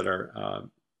movements that are.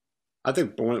 I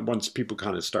think once people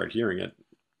kind of start hearing it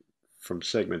from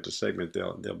segment to segment,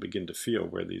 they'll begin to feel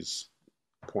where these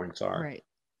points are. Right.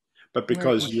 But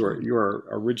because your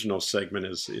original segment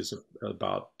is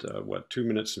about what, 2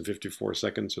 minutes and 54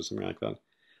 seconds or something like that,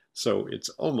 so it's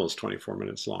almost 24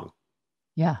 minutes long.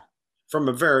 Yeah. From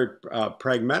a very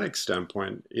pragmatic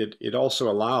standpoint, it also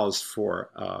allows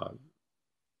for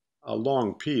a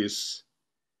long piece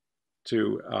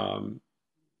to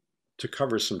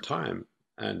cover some time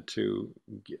and to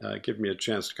give me a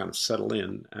chance to kind of settle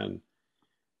in. And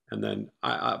then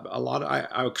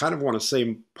I kind of want to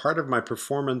say part of my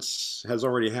performance has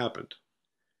already happened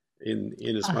in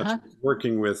as much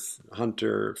working with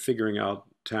Hunter, figuring out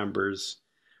timbres,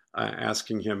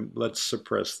 asking him, let's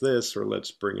suppress this, or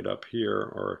let's bring it up here,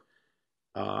 or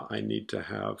I need to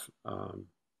have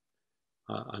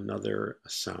another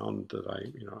sound that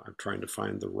I'm trying to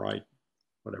find the right,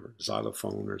 whatever,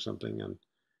 xylophone or something. And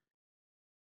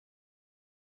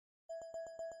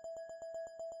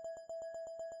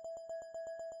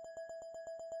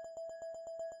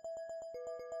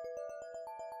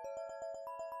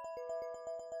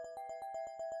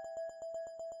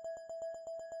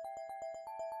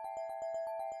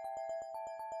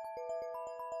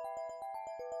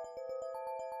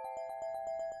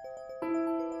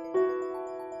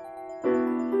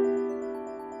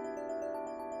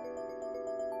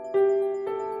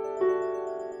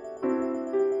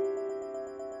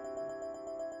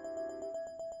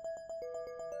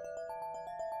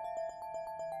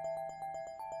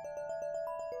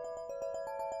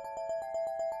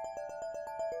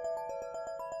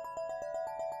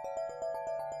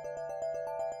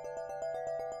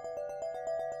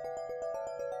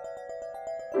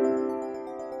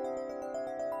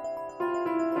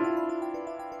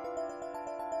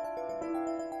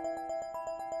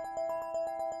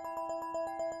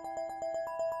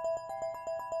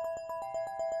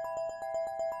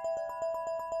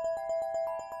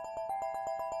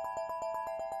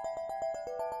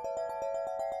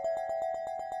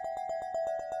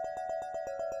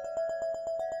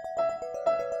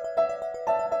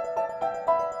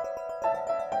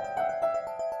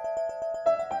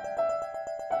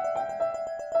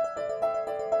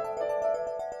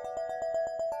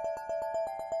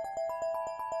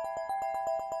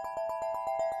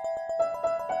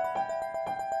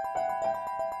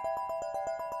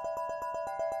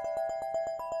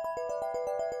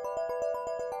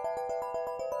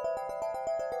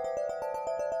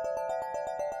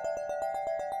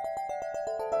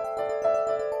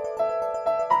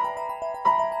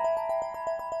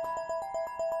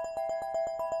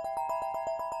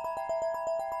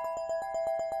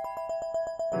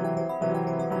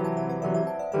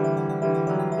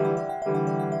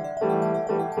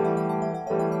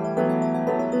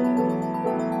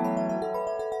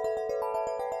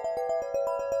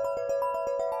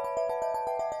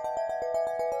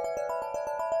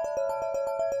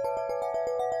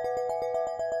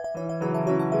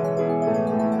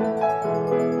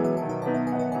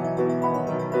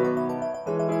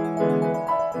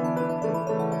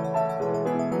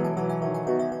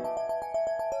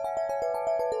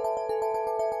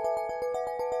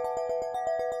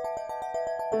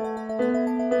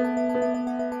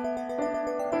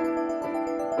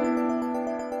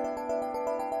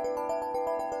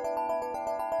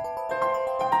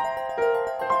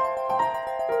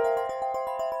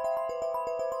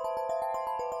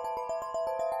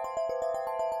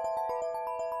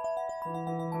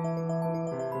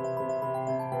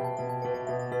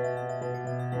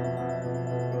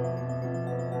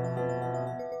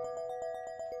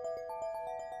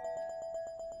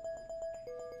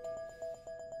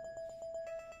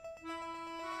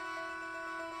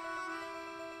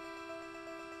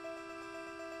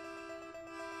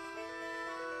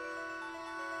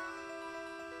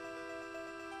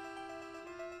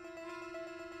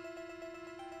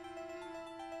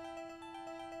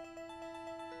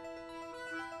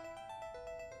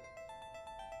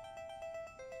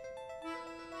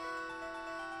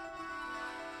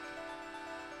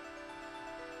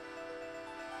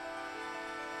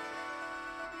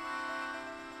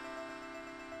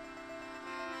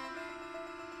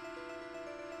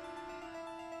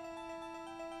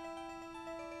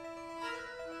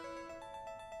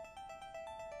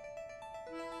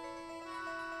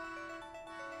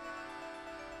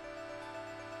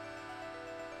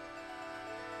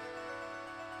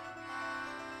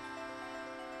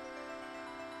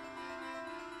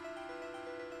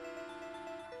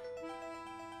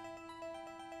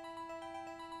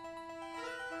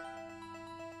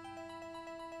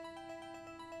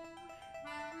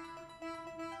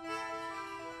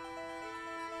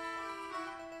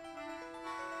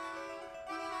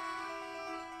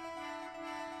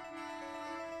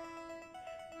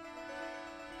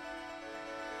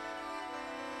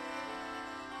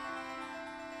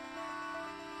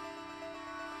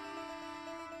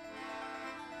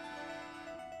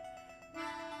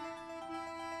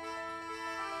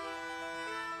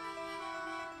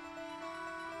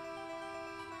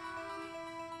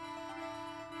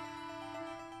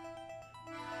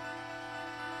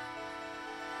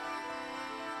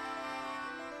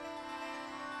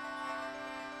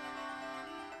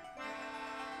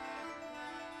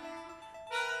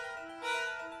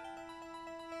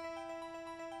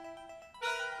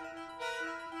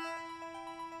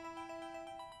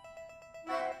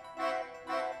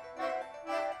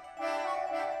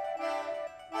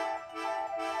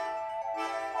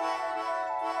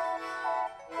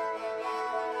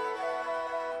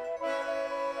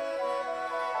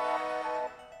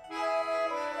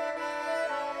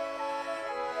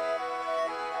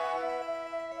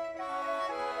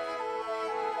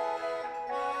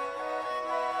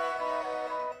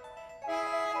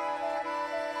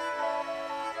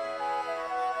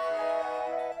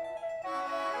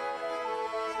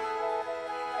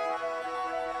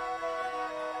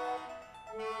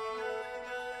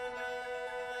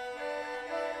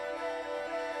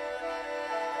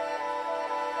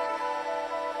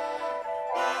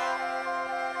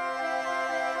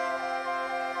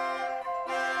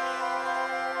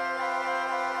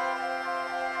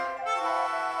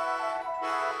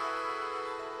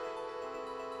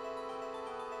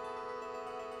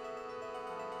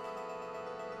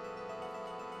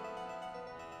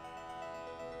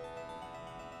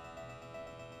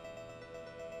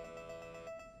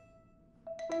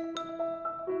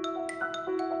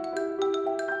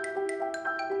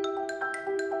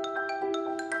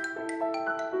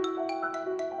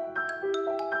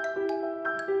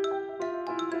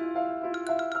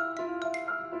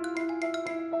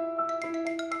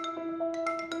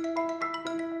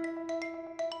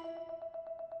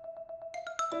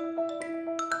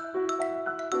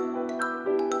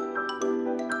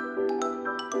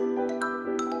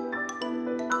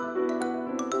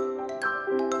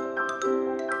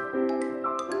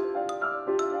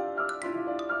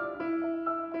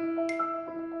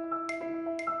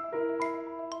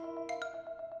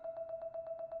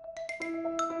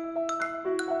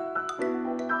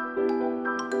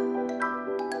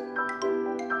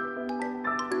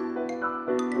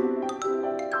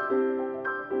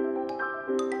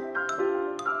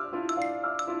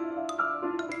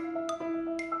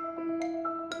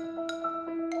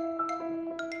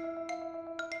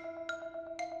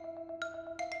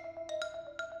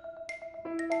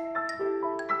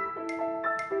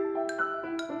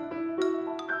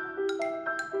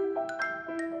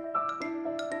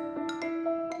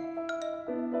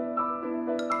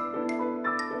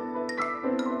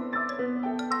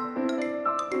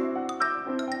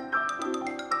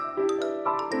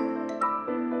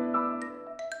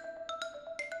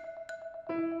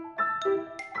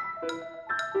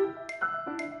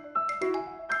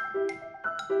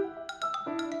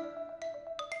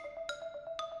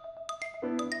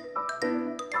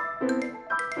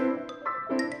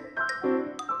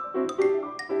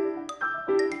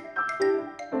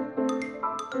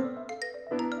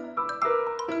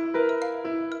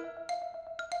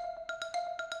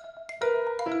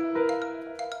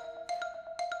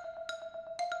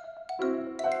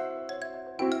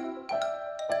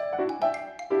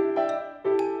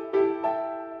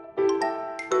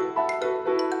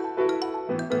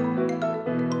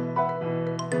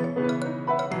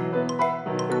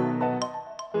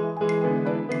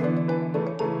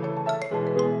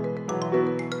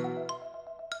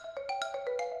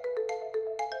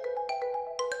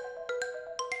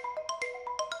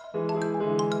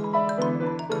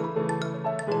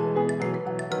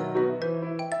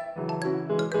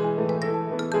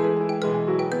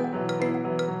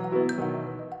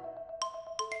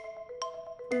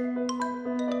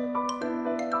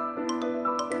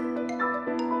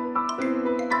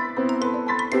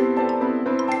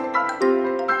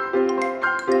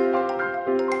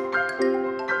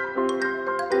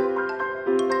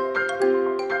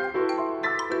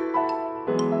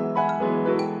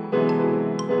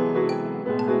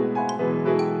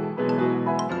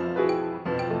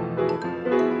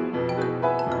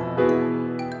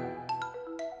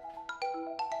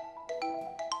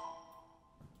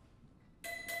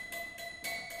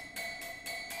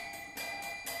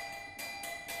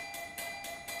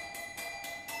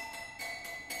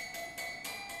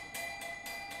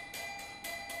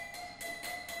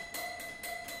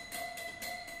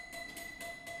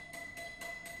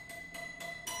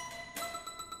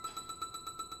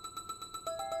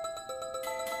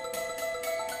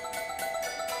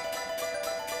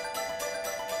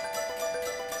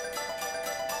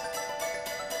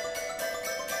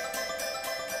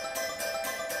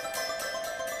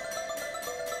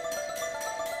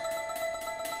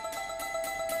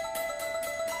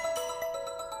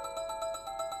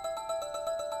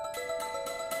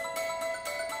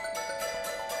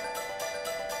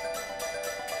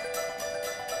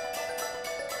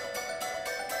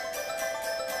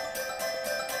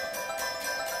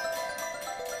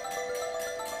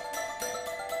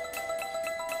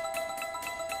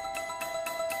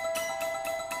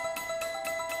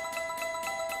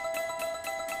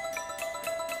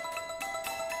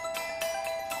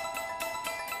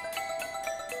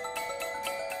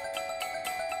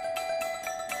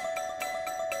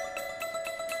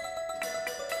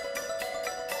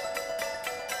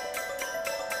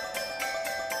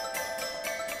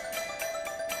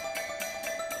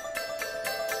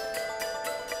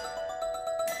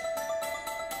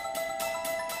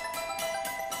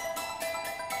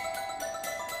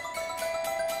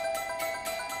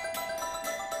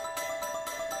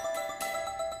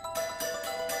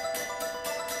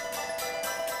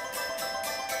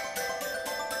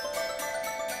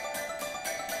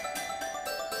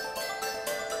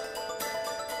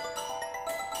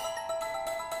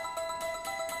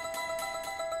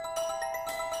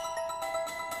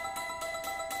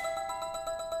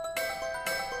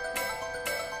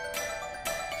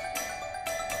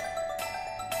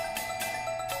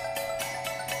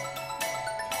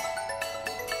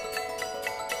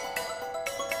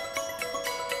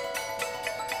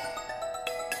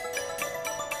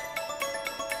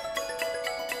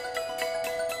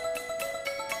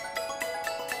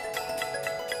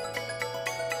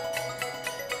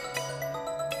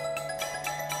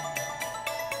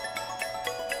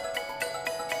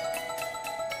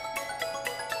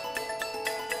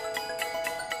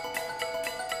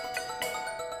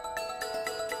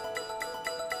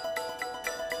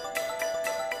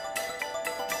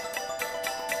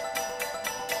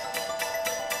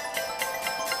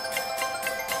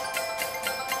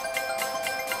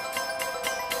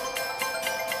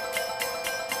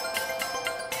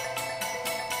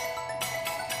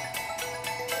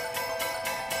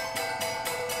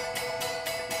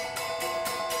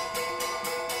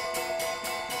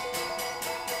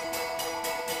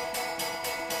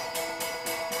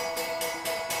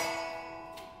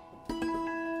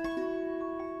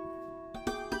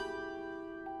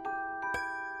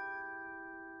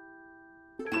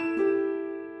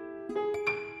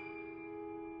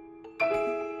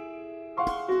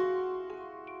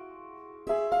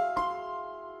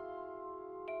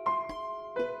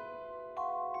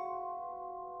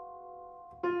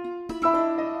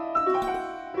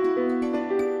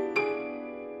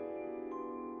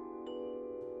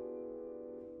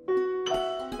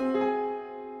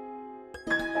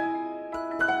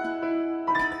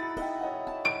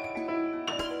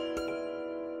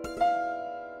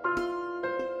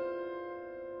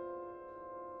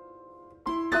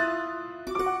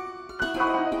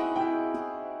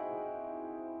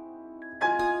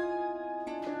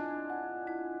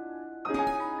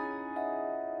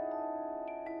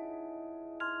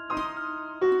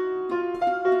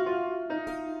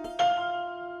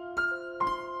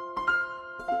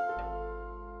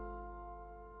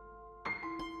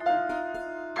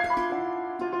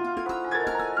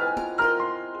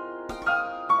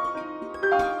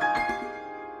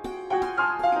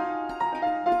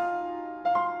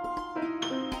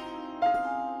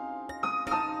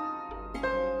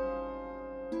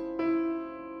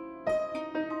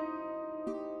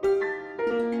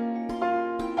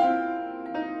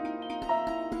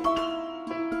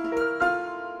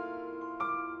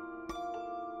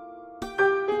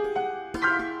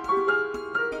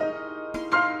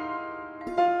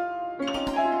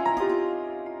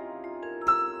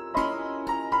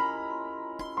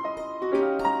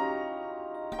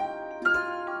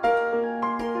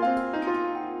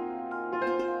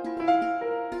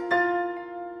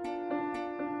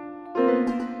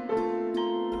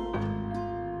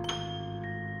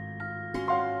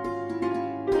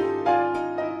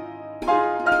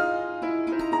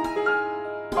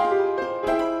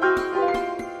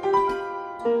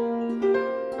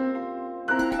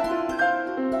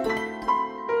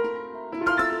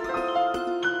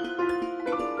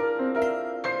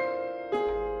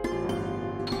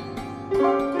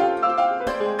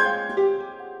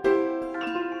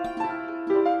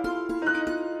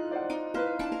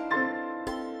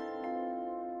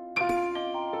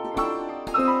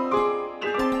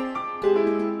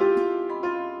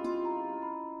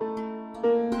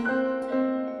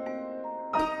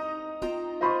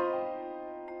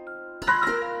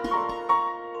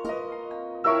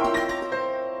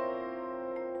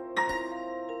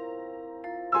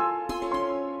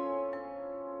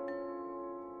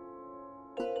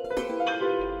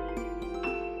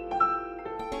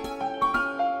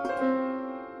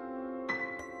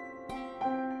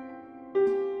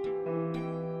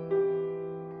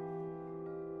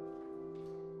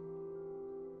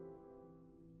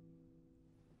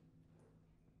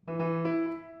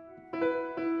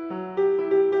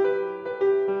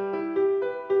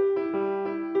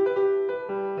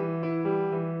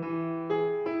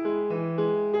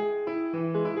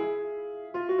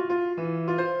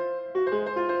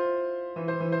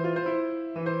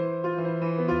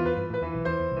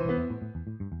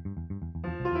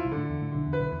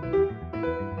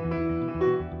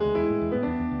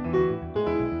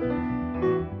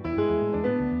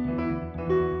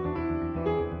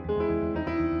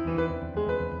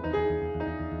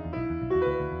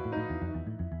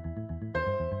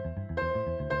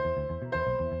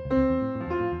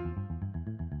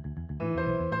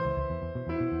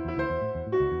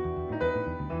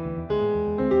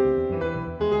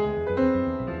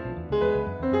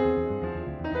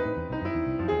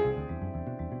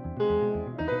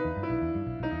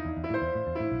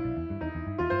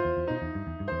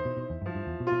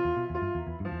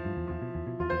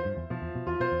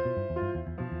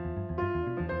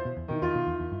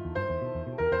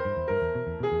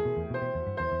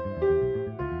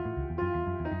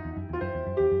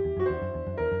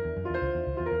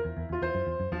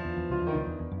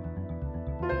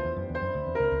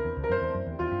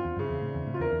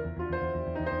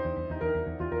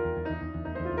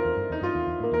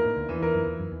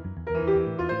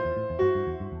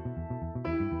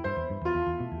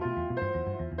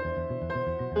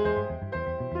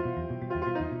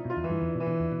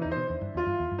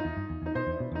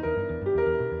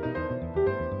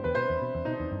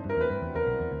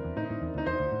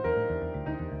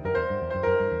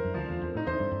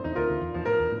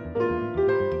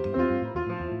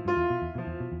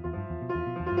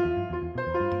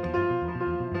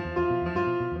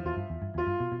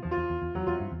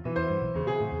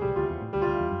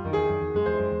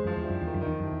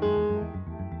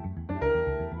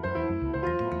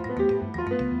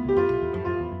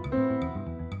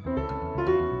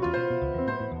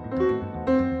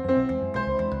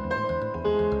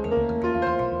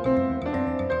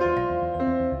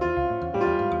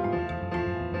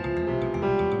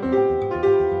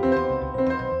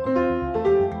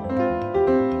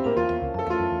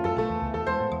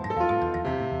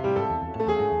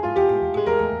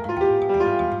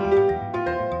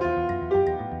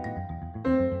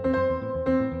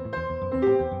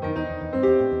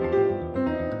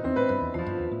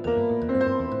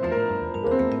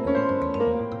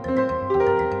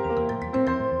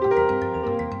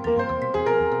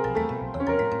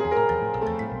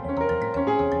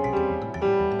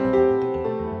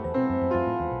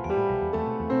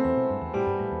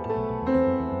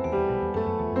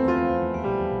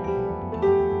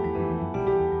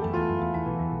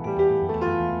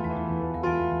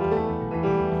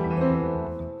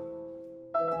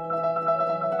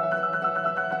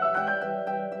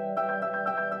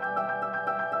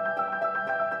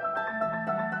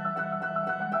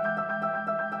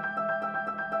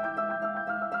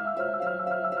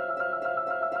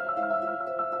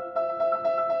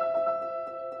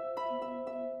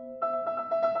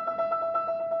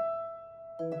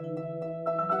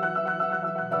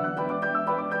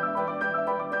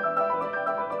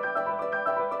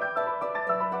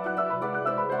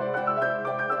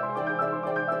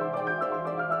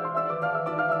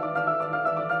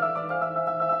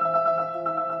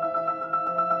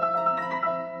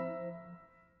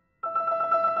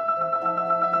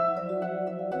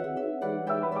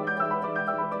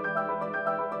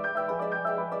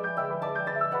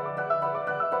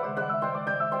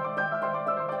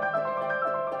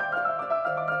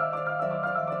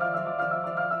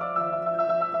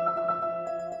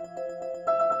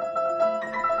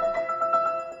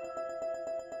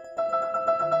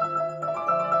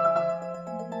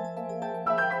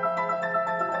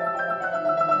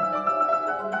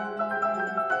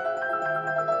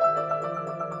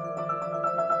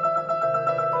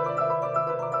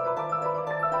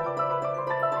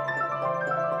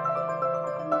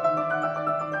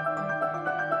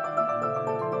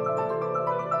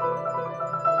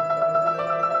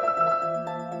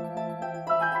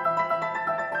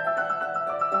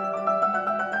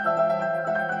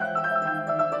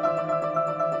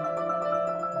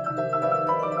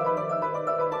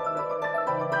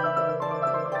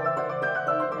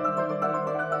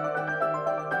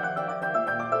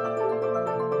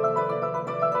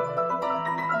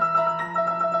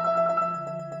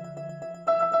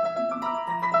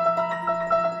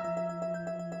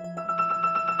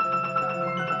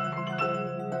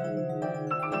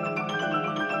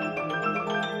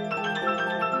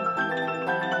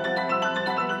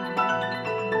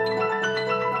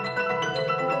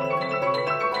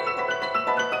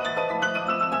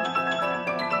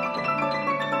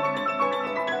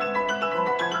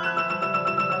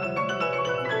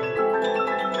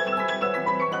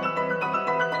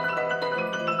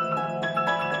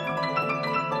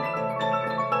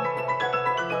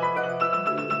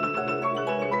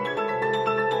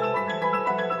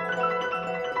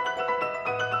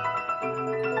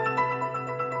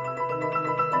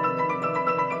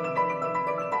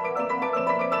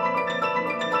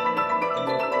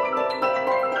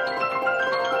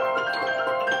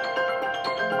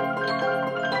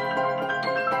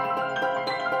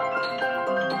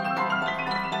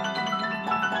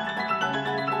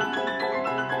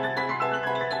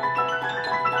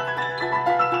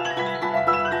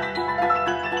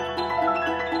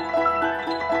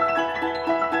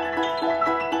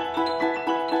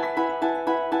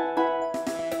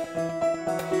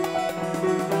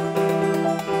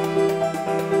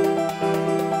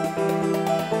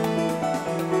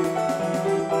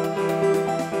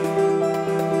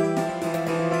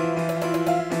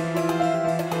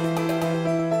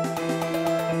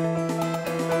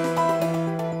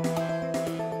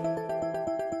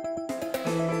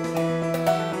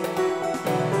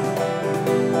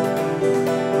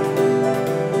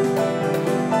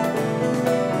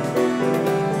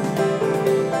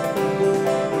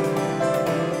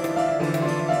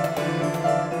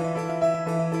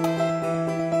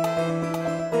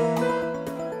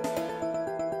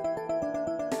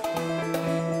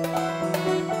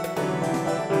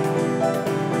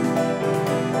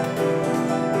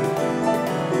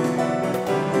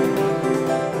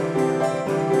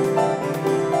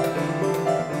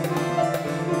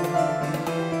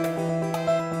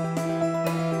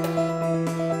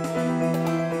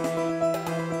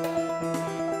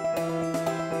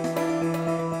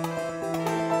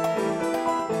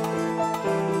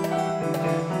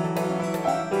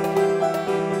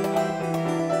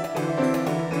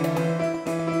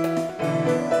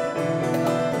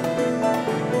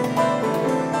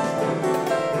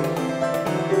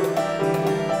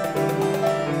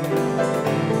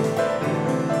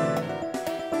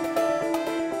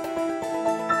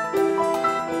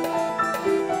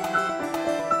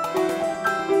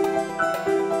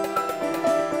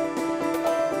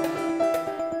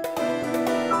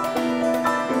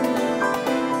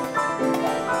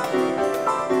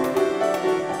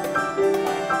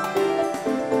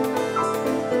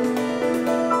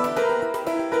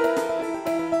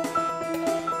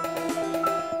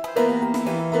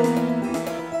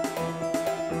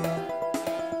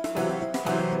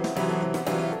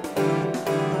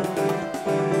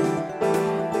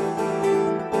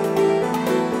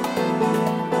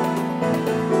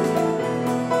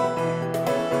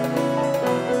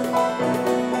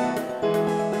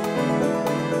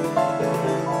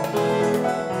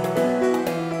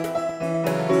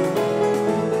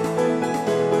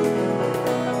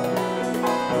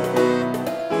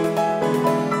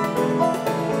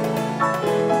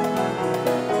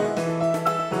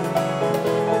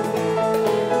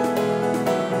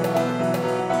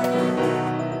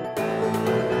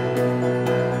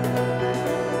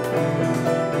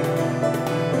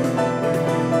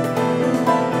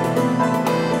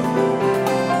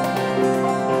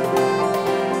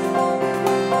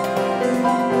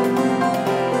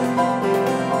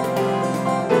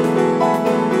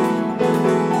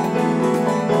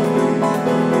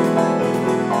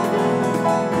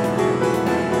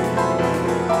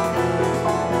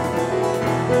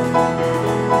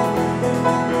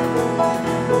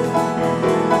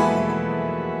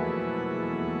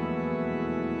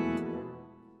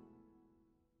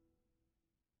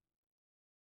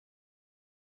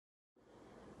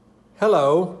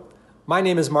Hello, my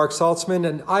name is Mark Saltzman,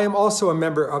 and I am also a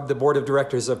member of the Board of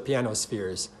Directors of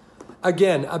PianoSpheres.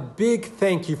 Again, a big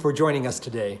thank you for joining us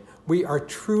today. We are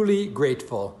truly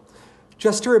grateful.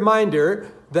 Just a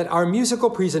reminder that our musical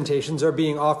presentations are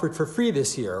being offered for free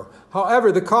this year.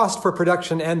 However, the cost for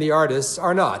production and the artists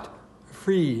are not.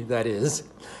 Free, that is.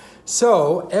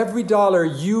 So, every dollar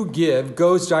you give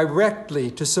goes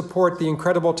directly to support the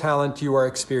incredible talent you are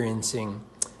experiencing.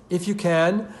 If you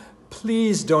can,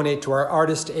 please donate to our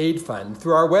Artist Aid Fund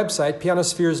through our website,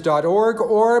 pianospheres.org,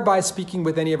 or by speaking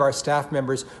with any of our staff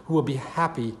members who will be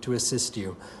happy to assist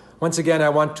you. Once again, I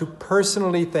want to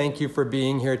personally thank you for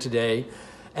being here today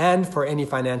and for any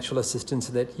financial assistance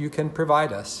that you can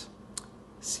provide us.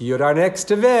 See you at our next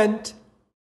event.